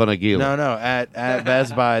play Havana Gila. No. At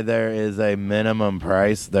Best Buy, there is a minimum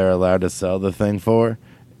price they're allowed to sell the thing for.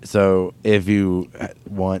 So if you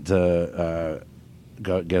want to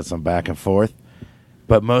go get some back and forth,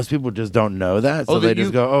 but most people just don't know that, so they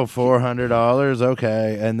just go, "Oh, $400,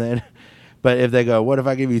 okay," and then. But if they go, what if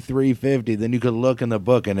I give you $350? Then you could look in the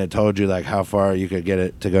book and it told you like how far you could get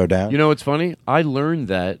it to go down. You know what's funny? I learned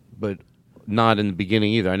that, but not in the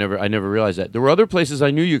beginning either. I never realized that. There were other places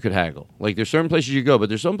I knew you could haggle. Like there's certain places you go, but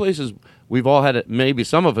there's some places we've all had it. Maybe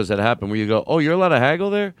some of us had it happen where you go, oh, you're allowed to haggle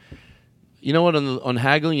there. You know what? On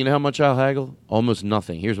haggling, you know how much I'll haggle? Almost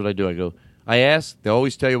nothing. Here's what I do. I ask. They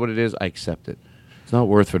always tell you what it is. I accept it. It's not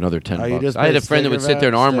worth for another $10. I had a friend that would sit there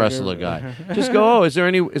and arm wrestle a guy. Just go, oh, is there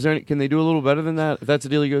any? Can they do a little better than that? If that's the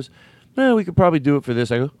deal, he goes, we could probably do it for this.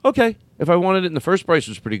 I go, okay. If I wanted it, and the first price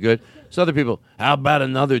was pretty good. So other people, how about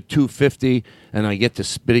another $250, and I get to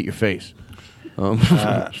spit at your face.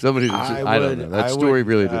 Somebody, I don't know. That story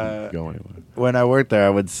really didn't go anywhere. When I worked there, I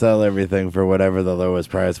would sell everything for whatever the lowest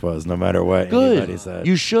price was, no matter what anybody said.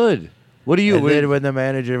 You should. What do you? And then when the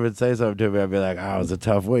manager would say something to me, I'd be like, "Oh, it was a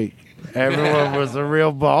tough week. Everyone was a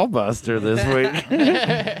real ball buster this week.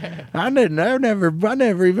 I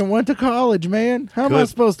never even went to college, man. How am I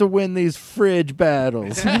supposed to win these fridge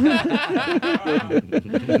battles?" And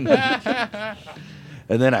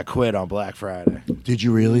then I quit on Black Friday. Did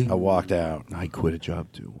you really? I walked out. I quit a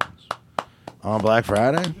job too once. On Black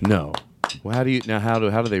Friday? No. Well, how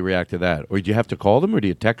do they react to that? Or do you have to call them, or do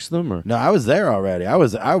you text them? Or no, I was there already. I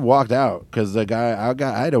walked out because the guy I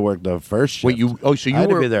had to work the first shift. Wait, you had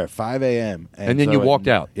to be there at 5 a.m. and then you walked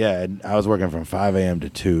out. Yeah, and I was working from 5 a.m. to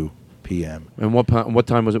 2 p.m. And what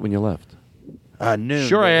time was it when you left? Noon.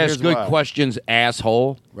 Sure, I asked good questions,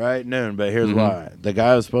 asshole. Right, noon. But here's why: the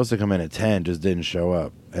guy who was supposed to come in at 10 just didn't show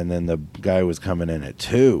up, and then the guy who was coming in at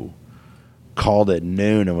 2 called at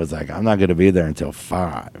noon and was like, "I'm not going to be there until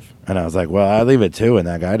 5." And I was like, "Well, I leave at 2," and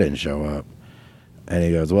that guy didn't show up. And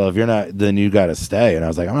he goes, "Well, if you're not, then you got to stay." And I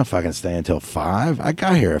was like, "I'm not fucking staying until 5. I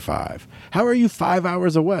got here at 5. How are you 5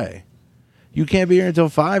 hours away? You can't be here until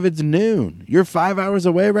 5. It's noon. You're 5 hours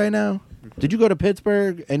away right now. Did you go to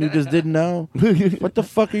Pittsburgh and you just didn't know? What the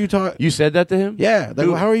fuck are you talking?" You said that to him? Yeah. Like,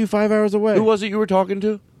 how are you 5 hours away? Who was it you were talking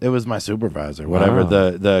to? It was my supervisor, whatever,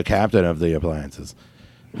 the captain of the appliances.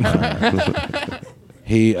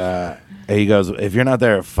 He goes, "If you're not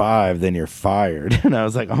there at 5, then you're fired." And I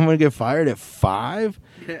was like, "I'm gonna get fired at 5?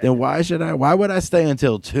 Then why would I stay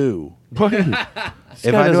until 2? If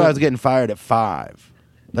I knew I was getting fired at 5,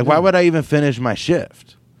 like why would I even finish my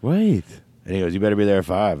shift?" Right. And he goes, "You better be there at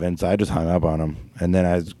 5." And so I just hung up on him. And then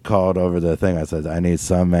I called over the thing. I said, "I need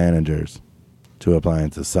some managers to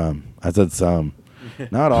appliances. Some." I said some.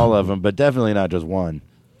 Not all of them, but definitely not just one.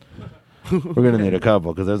 We're going to need a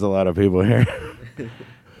couple because there's a lot of people here.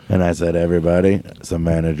 And I said, "Everybody, some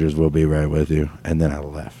managers will be right with you." And then I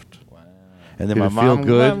left. Wow. And then my mom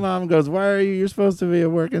goes, "You're supposed to be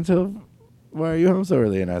at work until, why are you home so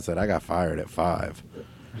early?" And I said, "I got fired at 5.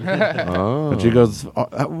 And she goes,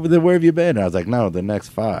 "Then where have you been?" And I was like, "No, the next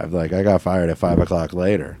 5. Like I got fired at 5 o'clock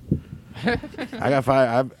later." I got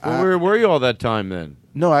fired. Where were you all that time then?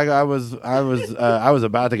 No, I was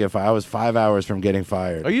about to get fired. I was 5 hours from getting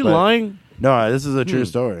fired. Are you lying? No, this is a true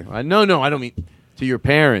story. No, I don't mean to your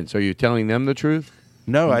parents. Are you telling them the truth?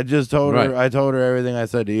 No, I just told her. I told her everything I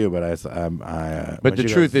said to you, but But the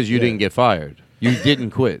truth is, you didn't get fired. You didn't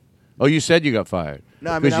quit. Oh, you said you got fired.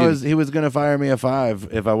 No, I mean, he was going to fire me at 5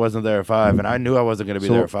 if I wasn't there at 5, and I knew I wasn't going to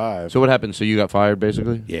be there at 5. So what happened? So you got fired,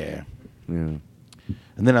 basically? Yeah.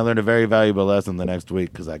 And then I learned a very valuable lesson the next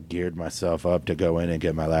week because I geared myself up to go in and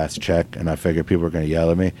get my last check, and I figured people were going to yell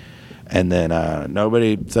at me. And then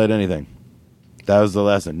nobody said anything. That was the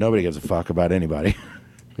lesson. Nobody gives a fuck about anybody.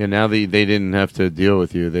 Yeah, now they didn't have to deal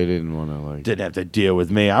with you. They didn't want to didn't have to deal with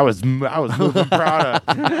me. I was moving product.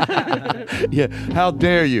 Yeah, how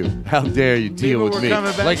dare you? How dare you deal with me?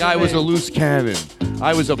 Like I was a loose cannon.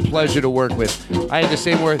 I was a pleasure to work with. I had the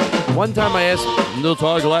same word. One time I asked the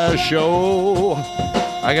Todd Glass Show.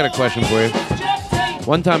 I got a question for you.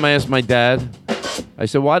 One time I asked my dad, I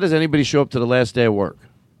said, "Why does anybody show up to the last day of work?"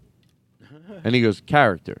 And he goes,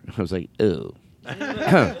 "Character." I was like, "Ew."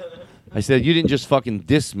 I said, "You didn't just fucking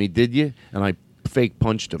diss me, did you?" And I fake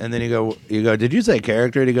punched him. And then you go, "Did you say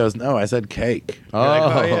character?" And he goes, "No, I said cake." You're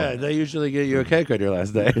like, "Oh yeah, they usually get you a cake on your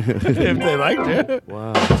last day if they liked it."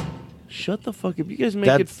 Wow. Shut the fuck up. You guys make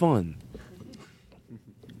it fun.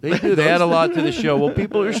 They do. They add a lot to the show. Well,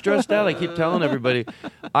 people are stressed out. I keep telling everybody.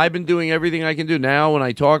 I've been doing everything I can do. Now when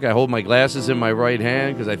I talk, I hold my glasses in my right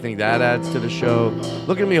hand because I think that adds to the show.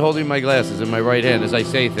 Look at me holding my glasses in my right hand as I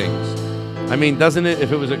say things. I mean, doesn't it?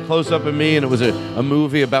 If it was a close-up of me and it was a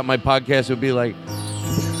movie about my podcast, it would be like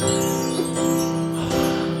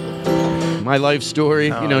my life story,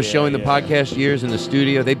 showing the podcast years in the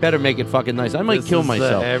studio. They better make it fucking nice. I might kill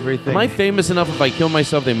myself. Everything. Am I famous enough if I kill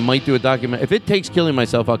myself, they might do a documentary. If it takes killing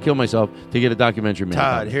myself, I'll kill myself to get a documentary made.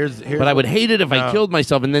 Todd, here's but I would hate it if I killed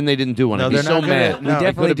myself and then they didn't do one. I'd be so mad. We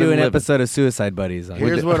definitely do an episode of Suicide Buddies.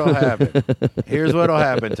 Here's what'll happen. Here's what'll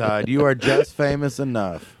happen, Todd. You are just famous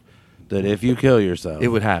enough that if you kill yourself, it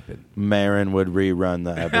would happen. Marin would rerun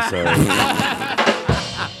the episode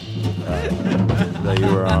that you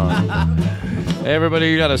were on. Hey, everybody,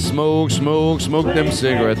 you gotta smoke them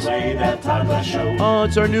cigarettes. Oh,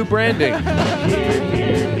 it's our new branding.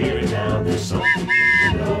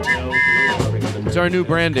 It's our new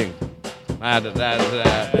branding.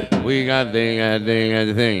 We got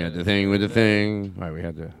the thing with the thing. All right, we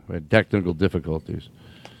had technical difficulties.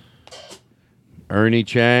 Ernie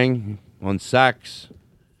Chang on sax,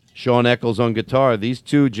 Sean Eccles on guitar. These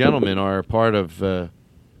two gentlemen are part of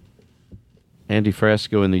Andy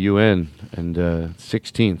Frasco in the UN and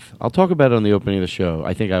 16th. I'll talk about it on the opening of the show.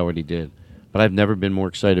 I think I already did. But I've never been more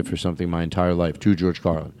excited for something my entire life. To George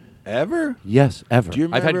Carlin. Ever? Yes, ever. Do you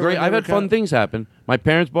I've had fun things happen. My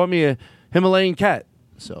parents bought me a Himalayan cat,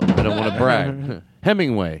 so I don't want to brag.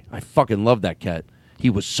 Hemingway. I fucking love that cat. He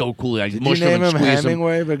was so cool. Did you name him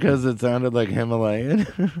Hemingway because it sounded like Himalayan?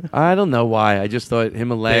 I don't know why. I just thought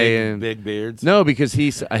Himalayan. Big beards? No, because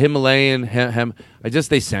he's a Himalayan.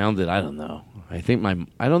 They sounded, I don't know. I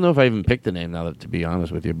don't know if I even picked the name now, to be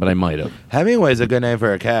honest with you, but I might have. Hemingway's a good name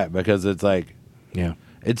for a cat because it's like, yeah,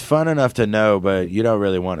 it's fun enough to know, but you don't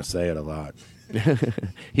really want to say it a lot.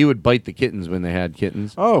 He would bite the kittens when they had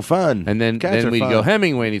kittens. Oh, fun. And then we'd go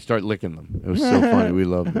Hemingway and he'd start licking them. It was so funny. We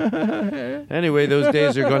loved it. Anyway, those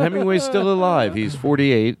days are gone. Hemingway's still alive. He's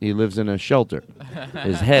 48. He lives in a shelter.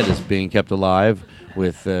 His head is being kept alive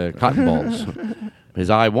with cotton balls. His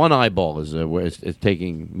one eyeball is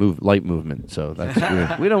taking light movement. So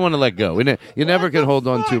that's we don't want to let go. You never can hold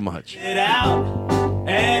on too much. It out,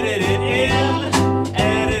 edit it in,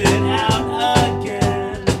 edit it out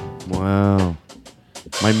again. Wow.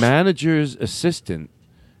 My manager's assistant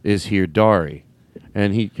is here, Dari,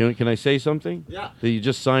 and he can I say something? Yeah. That you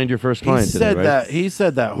just signed your first client today, right? He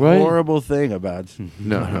said that Right? horrible thing about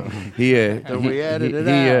No. we edited it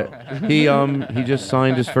out. He just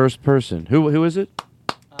signed his first person. Who is it?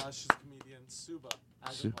 She's comedian Suba.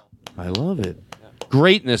 I love it.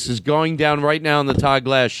 Greatness is going down right now on the Todd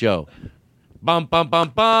Glass show. Bum bum bum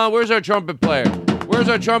bum. Where's our trumpet player? Where's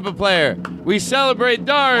our trumpet player? We celebrate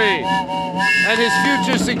Dari and his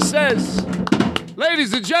future success.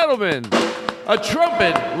 Ladies and gentlemen, a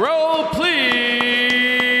trumpet roll, please.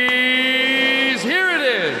 Here it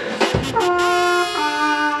is.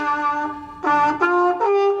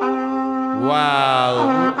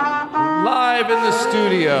 Wow. Live in the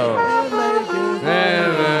studio.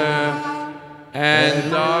 And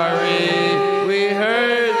Dari, we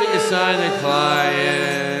heard that you signed a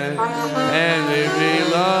client, and we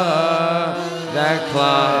love that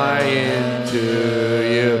client to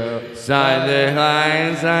you. Sign the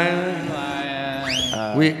client, sign the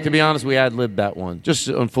client. To be honest, we ad-libbed that one, just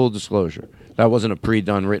on full disclosure. That wasn't a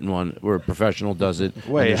pre-done written one where a professional does it.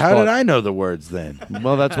 Wait, how did I know the words then?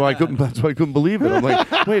 Well, that's why I couldn't believe it. I'm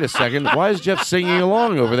like, wait a second, why is Geoff singing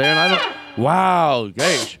along over there? And I don't. Wow,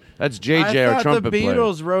 gosh, that's JJ, our trumpet player. I thought the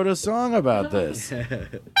Beatles wrote a song about this.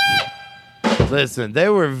 Listen, they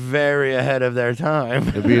were very ahead of their time.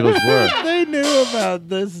 The Beatles were. They knew about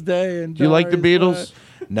this day. And do you like the Beatles?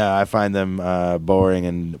 No, I find them boring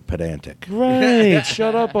and pedantic. Right.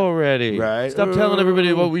 Shut up already. Right. Stop telling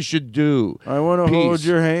everybody what we should do. I want to hold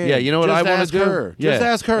your hand. Yeah, you know what Just I want to do? Her. Yeah. Just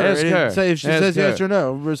ask her. Ask her. Say if she says yes or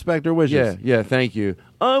no. Respect her wishes. Yeah, thank you.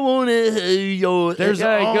 I want to hear your...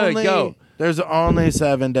 There's only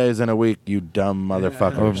 7 days in a week, you dumb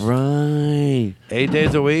motherfuckers. All right. 8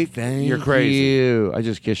 days a week, you're crazy. You. I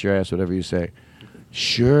just kiss your ass, whatever you say.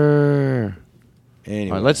 Sure. Anyway.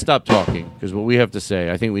 All right, let's stop talking, because what we have to say,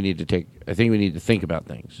 I think we need to think about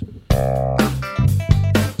things.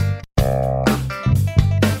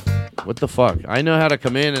 What the fuck? I know how to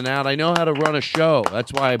come in and out. I know how to run a show.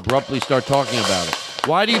 That's why I abruptly start talking about it.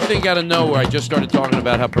 Why do you think out of nowhere I just started talking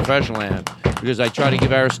about how professional I am? Because I try to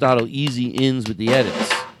give Aristotle easy ins with the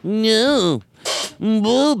edits. No.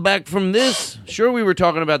 Well, back from this. Sure, we were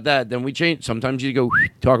talking about that. Then we changed. Sometimes you go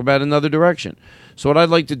talk about another direction. So what I'd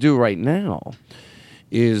like to do right now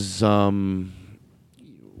is,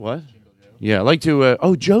 what? Yeah, I'd like to,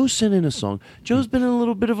 Joe sent in a song. Joe's been in a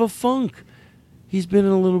little bit of a funk. He's been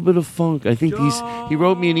in a little bit of funk. I think he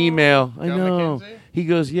wrote me an email. I know. McKenzie? He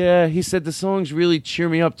goes, yeah. He said the songs really cheer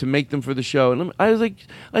me up to make them for the show. And I was like,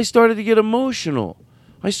 I started to get emotional.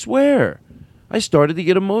 I swear. I started to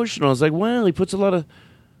get emotional. I was like, wow, he puts a lot of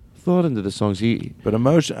thought into the songs. But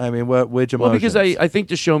emotion, I mean, which emotions? Well, because I think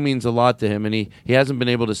the show means a lot to him, and he hasn't been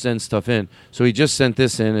able to send stuff in. So he just sent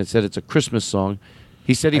this in and said it's a Christmas song.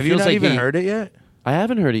 He said he Have feels you not like even heard it yet? I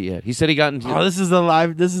haven't heard it yet. He said he got into... Oh, this is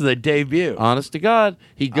a debut. Honest to God.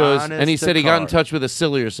 He goes, Honest and he said he got in God. touch with a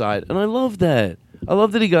sillier side. And I love that. I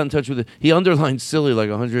love that he got in touch with it. He underlined silly like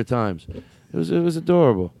 100 times. It was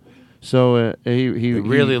adorable. So he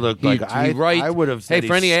really looked like he writes. I would have said Hey,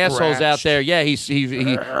 for any assholes out there, yeah, he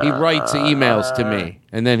writes emails to me,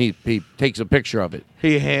 and then he takes a picture of it.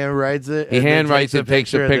 He handwrites it. He handwrites it,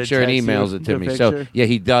 takes a picture, and emails it to me. So yeah,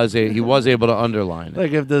 he does it. He was able to underline it.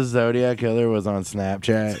 Like if the Zodiac Killer was on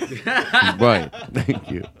Snapchat. Right. Thank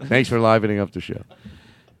you. Thanks for livening up the show.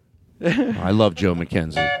 I love Joe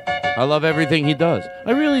McKenzie. I love everything he does.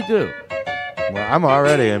 I really do. Well, I'm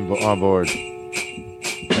already on board.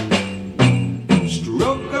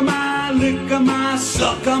 Stroke my, lick my,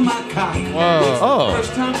 suck my cock. Whoa. Oh.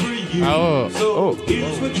 First time for you. Oh. So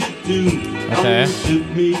here's what you do. Okay. Strip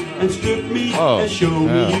me and strip me and show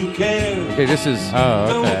me you care. Okay, this is.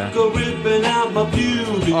 Oh, okay. Don't go ripping out my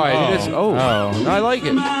beauty. All right, this. Oh. I like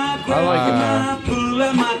it. I like it now.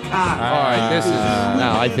 All right, this is.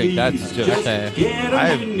 Now I think that's just. Okay.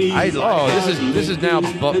 This is now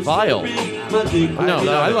vile. No,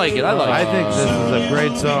 I like it. I think this is a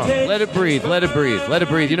great song. Let it breathe. Let it breathe. Let it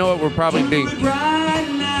breathe. You know what? We're probably being.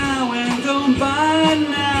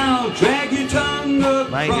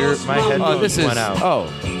 My headphones this is. went out.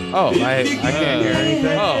 Oh, I can't hear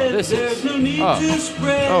anything. Oh, this is.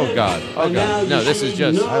 Oh God. Oh God. No, this is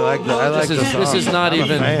just. I like the song. This is not I'm a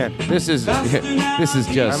even. fan. This is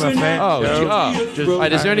just. I'm a fan. Oh, all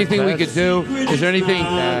right. Is there anything we could do? Is there anything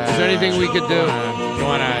we could do?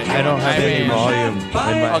 I don't have any volume in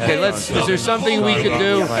my Okay, headphones. Is there something we could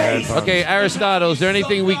do? Okay, Aristotle, is there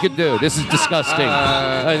anything we could do? This is disgusting.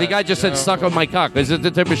 The guy just said suck on my cock. Is it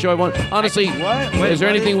the type of show I want? Honestly, is there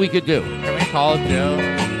anything we could do? Can we call Joe?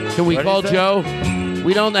 Can we call Joe?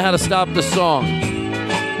 We don't know how to stop the song.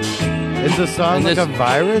 Is the song like a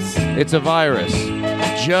virus? It's a virus.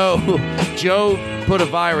 Joe put a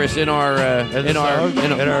virus in our heads.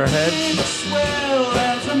 Swell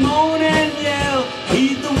as a moan and yell.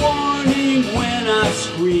 Heed the warning when I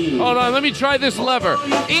scream. Hold on, let me try this lever.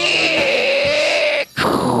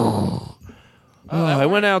 I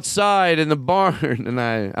went outside in the barn and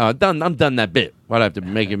I'm done that bit. Why'd I have to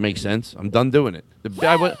make it make sense? I'm done doing it.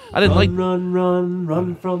 I didn't like.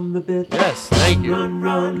 Run from the bit. Yes, thank you.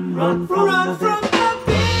 Run from the bit.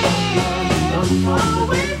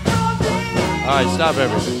 All right, stop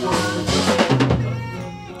everything.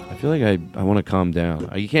 I feel like I want to calm down.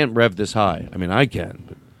 You can't rev this high. I mean, I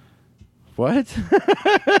can. But. What?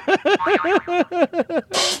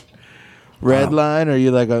 Red line? Are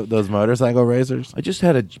you like those motorcycle racers? I just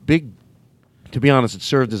had a big. To be honest, it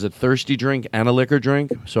served as a thirsty drink and a liquor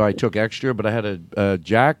drink, so I took extra. But I had a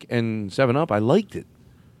Jack and 7-Up. I liked it.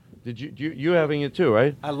 Did you having it too,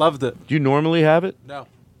 right? I loved it. Do you normally have it? No,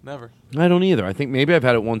 never. I don't either. I think maybe I've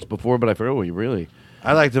had it once before, but I forgot. Oh, you really?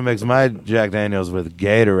 I like to mix my Jack Daniels with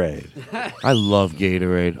Gatorade. I love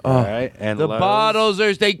Gatorade. Oh, all right. And the Lowe's. bottles,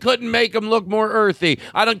 they couldn't make them look more earthy.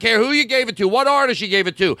 I don't care who you gave it to, what artist you gave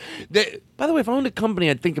it to. By the way, if I owned a company,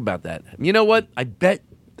 I'd think about that. You know what? I bet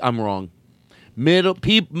I'm wrong.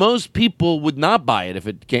 Most people would not buy it if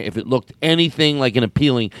it looked anything like an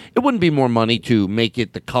appealing. It wouldn't be more money to make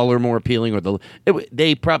it the color more appealing or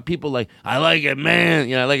people like I like it, man.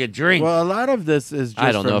 You know, I like a drink. Well, a lot of this is just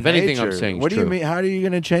I don't know if anything nature. I'm saying. What do you mean? How are you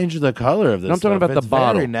going to change the color of this? I'm talking about it's the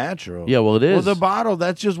bottle. Very natural. Yeah, well, it is. Well, the bottle.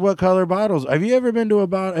 That's just what color bottles. Have you ever been to a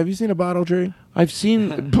bottle? Have you seen a bottle tree? I've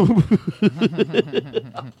seen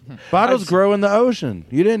bottles grow in the ocean.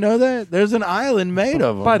 You didn't know that? There's an island made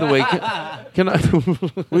of them. By the way, can I?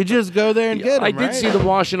 We just go there and get them. I did see them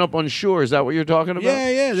washing up on shore. Is that what you're talking about?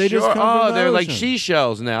 Yeah. They just come from the they're like ocean.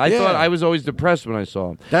 seashells now. I thought I was always depressed when I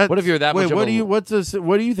saw them. What if you're that much? What do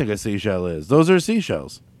you think a seashell is? Those are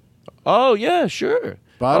seashells. Oh yeah, sure.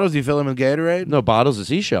 Bottles, you fill them with Gatorade? No, bottles a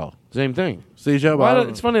seashell. Same thing. Seashell bottle.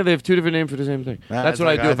 It's funny they have two different names for the same thing. That's what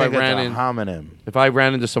like, I do if I think ran it's a in. homonym. If I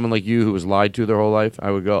ran into someone like you who was lied to their whole life,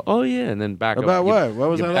 I would go, "Oh yeah," and then back up. About what?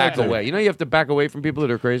 What was you I back lied to? away? You know, you have to back away from people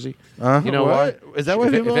that are crazy. You know what? why? Is that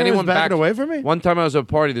why people are backing away from me? One time I was at a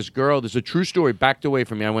party. This is a true story, backed away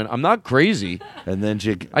from me. I went, "I'm not crazy," and then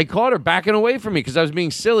I caught her backing away from me because I was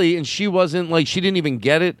being silly, and she wasn't like she didn't even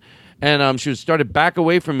get it, and she started back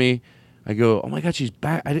away from me. I go, oh my God, she's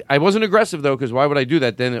back. I wasn't aggressive though, because why would I do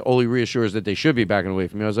that? Then it only reassures that they should be backing away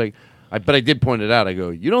from me. I was like, but I did point it out. I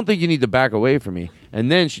go, you don't think you need to back away from me?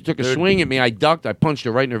 And then she took a swing at me. I ducked. I punched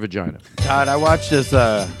her right in her vagina. Todd, I watched this.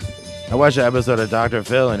 I watched an episode of Dr.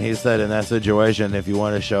 Phil, and he said in that situation, if you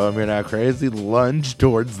want to show them you're not crazy, lunge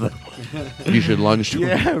towards them. You should lunge towards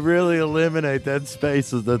them. Yeah, really eliminate that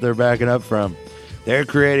space that they're backing up from. They're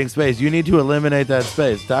creating space. You need to eliminate that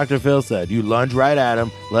space. Dr. Phil said, you lunge right at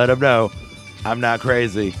him, let him know, I'm not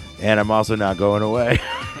crazy, and I'm also not going away.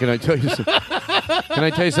 Can I tell you something? Can I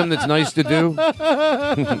tell you something that's nice to do?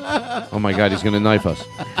 Oh my God, he's going to knife us.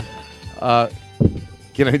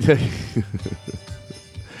 Can I tell you?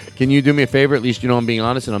 Can you do me a favor? At least you know I'm being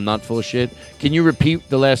honest and I'm not full of shit. Can you repeat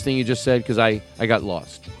the last thing you just said? Because I got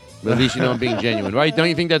lost. But at least you know I'm being genuine, right? Don't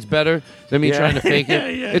you think that's better than me trying to fake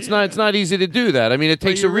it? It's not easy to do that. I mean, it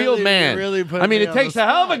takes a real man. It takes a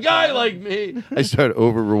hell of a guy like me. I started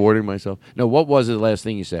over rewarding myself. No, what was the last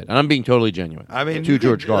thing you said? And I'm being totally genuine. I mean, to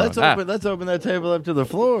George Carlin. Let's open that table up to the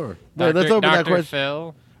floor. Wait, Dr. let's open that Dr. question.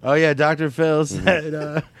 Phil. Oh yeah, Dr. Phil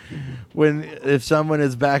said if someone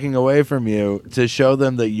is backing away from you, to show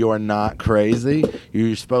them that you're not crazy,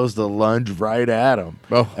 you're supposed to lunge right at them,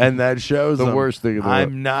 and that shows the them, worst thing in the world.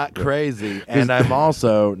 I'm not crazy, and I'm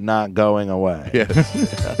also not going away.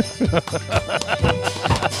 Yes.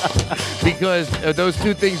 Because those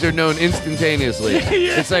two things are known instantaneously.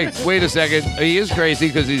 It's like, wait a second, he is crazy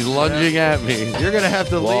because he's lunging at me. You're gonna have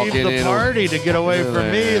to leave the party to get away from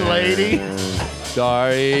me, lady.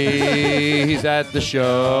 Sorry, he's at the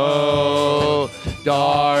show.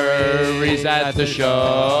 Dory's at the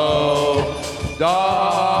show. Dory's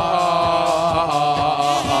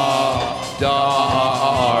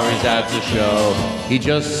at the show. He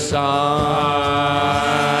just signed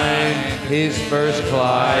his first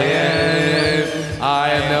client.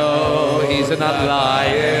 I know he's not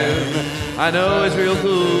lying. I know it's real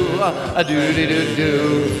cool. A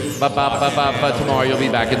do-do-do-do. Ba-ba-ba-ba-ba. Tomorrow you'll be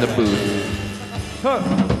back in the booth.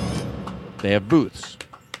 They have booths.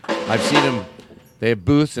 I've seen them. They have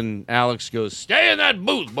booths, and Alex goes, "Stay in that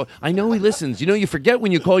booth." I know he listens. You know, you forget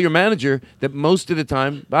when you call your manager that most of the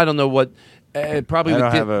time, I don't know what, probably.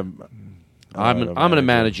 I'm going to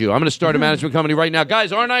manage you. I'm going to start a management company right now,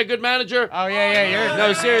 guys. Aren't I a good manager? Oh yeah, you're.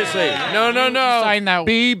 No, seriously. No. Sign that.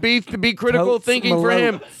 Be critical thinking for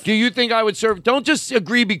him. Do you think I would serve? Don't just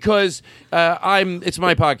agree because It's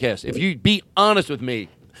my podcast. If you be honest with me.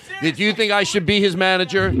 Did you think I should be his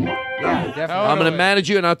manager? Yeah, definitely. I'm going to manage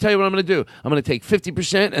you, and I'll tell you what I'm going to do. I'm going to take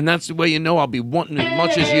 50%, and that's the way you know I'll be wanting as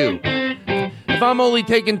much as you. If I'm only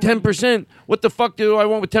taking 10%, what the fuck do I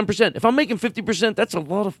want with 10%? If I'm making 50%, that's a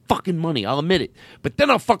lot of fucking money. I'll admit it. But then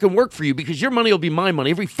I'll fucking work for you because your money will be my money.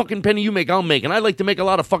 Every fucking penny you make, I'll make. And I like to make a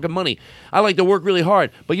lot of fucking money. I like to work really hard.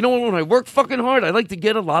 But you know what? When I work fucking hard, I like to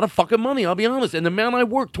get a lot of fucking money. I'll be honest. And the amount I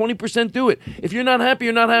work, 20% do it. If you're not happy,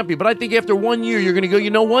 you're not happy. But I think after 1 year, you're going to go, you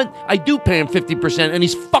know what? I do pay him 50%, and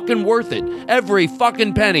he's fucking worth it. Every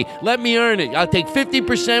fucking penny. Let me earn it. I'll take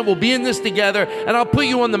 50%. We'll be in this together, and I'll put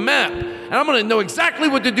you on the map. And I'm going to know exactly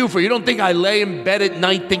what to do for you. You don't think I lay in bed at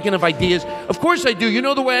night thinking of ideas? Of course I do. You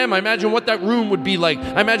know the way I am. I imagine what that room would be like.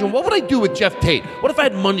 I imagine, what would I do with Geoff Tate? What if I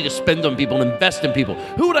had money to spend on people and invest in people?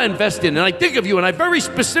 Who would I invest in? And I think of you, and I have very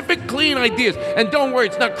specific, clean ideas. And don't worry,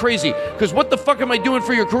 it's not crazy. Because what the fuck am I doing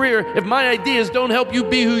for your career if my ideas don't help you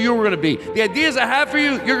be who you were going to be? The ideas I have for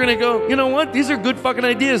you, you're going to go, you know what? These are good fucking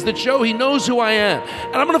ideas that show he knows who I am.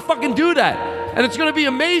 And I'm going to fucking do that. And it's going to be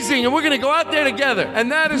amazing, and we're going to go out there together. And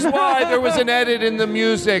that is why there was an edit in the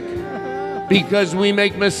music, because we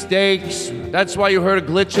make mistakes. That's why you heard a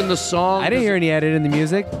glitch in the song. I didn't hear any edit in the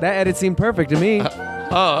music. That edit seemed perfect to me.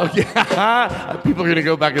 Okay. People are going to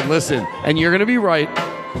go back and listen, and you're going to be right.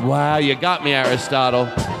 Wow, you got me, Aristotle.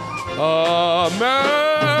 America,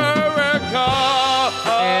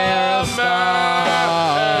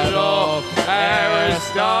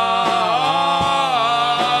 Aristotle.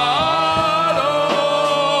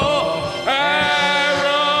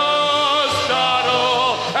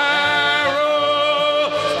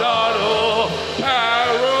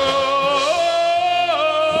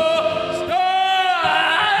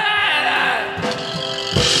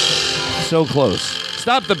 So close.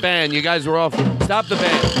 Stop the band. You guys were off. Stop the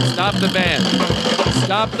band. Stop the band.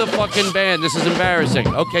 Stop the fucking band. This is embarrassing.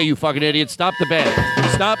 Okay, you fucking idiot. Stop the band.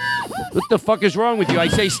 Stop. What the fuck is wrong with you? I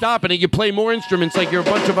say stop, and you play more instruments like you're a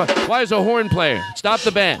bunch of... Why is a horn player? Stop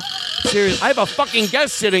the band. Seriously. I have a fucking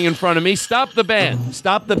guest sitting in front of me. Stop the band.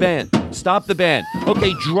 Stop the band. Stop the band.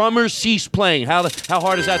 Okay, drummers cease playing. How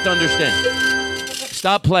hard is that to understand?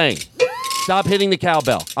 Stop playing. Stop hitting the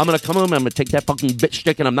cowbell. I'm going to come home and I'm going to take that fucking bitch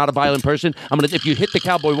stick, and I'm not a violent person. if you hit the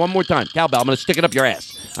cowboy one more time, cowbell, I'm going to stick it up your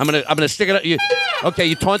ass. I'm going to stick it up you. Okay,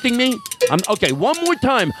 you taunting me? Okay, one more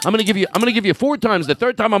time. I'm going to give you 4 times. The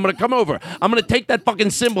third time I'm going to come over. I'm going to take that fucking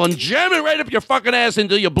cymbal and jam it right up your fucking ass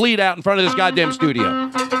until you bleed out in front of this goddamn studio.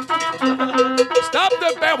 Stop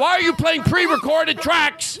the band. Why are you playing pre-recorded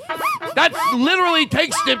tracks? That literally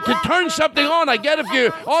takes to turn something on. I get if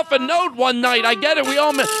you're off a note one night. I get it. We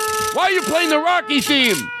all... Why are you playing the Rocky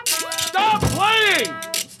theme? Stop playing!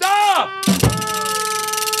 Stop!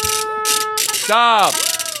 Stop!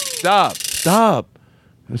 Stop! Stop!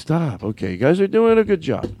 Stop. Okay, you guys are doing a good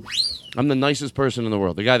job. I'm the nicest person in the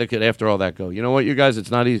world. The guy that could, after all that, go, you know what, you guys,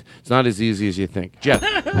 it's not as easy as you think. Geoff.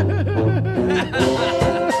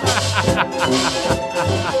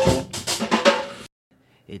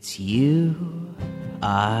 It's you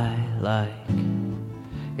I like.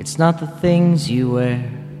 It's not the things you wear,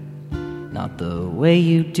 not the way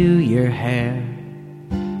you do your hair,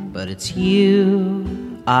 but it's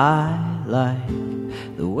you I like.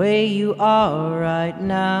 The way you are right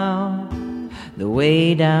now, the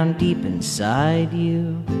way down deep inside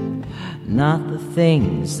you. Not the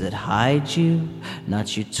things that hide you,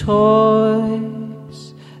 not your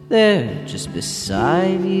toys, they're just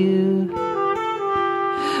beside you.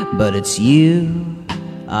 But it's you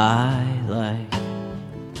I like.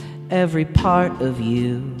 Every part of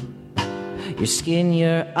you, your skin,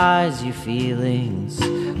 your eyes, your feelings,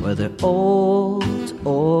 whether old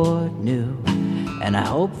or new. And I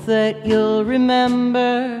hope that you'll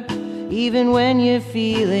remember, even when you're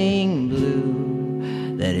feeling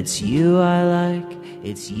blue, that it's you I like,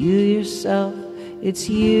 it's you yourself, it's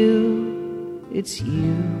you, it's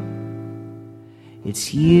you,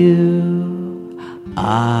 it's you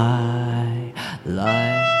I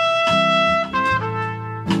like.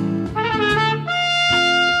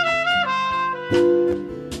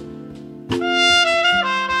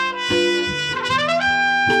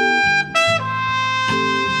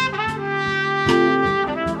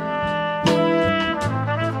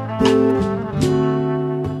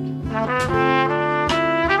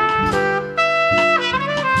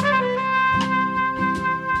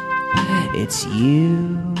 It's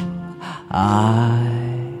you I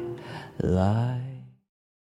like.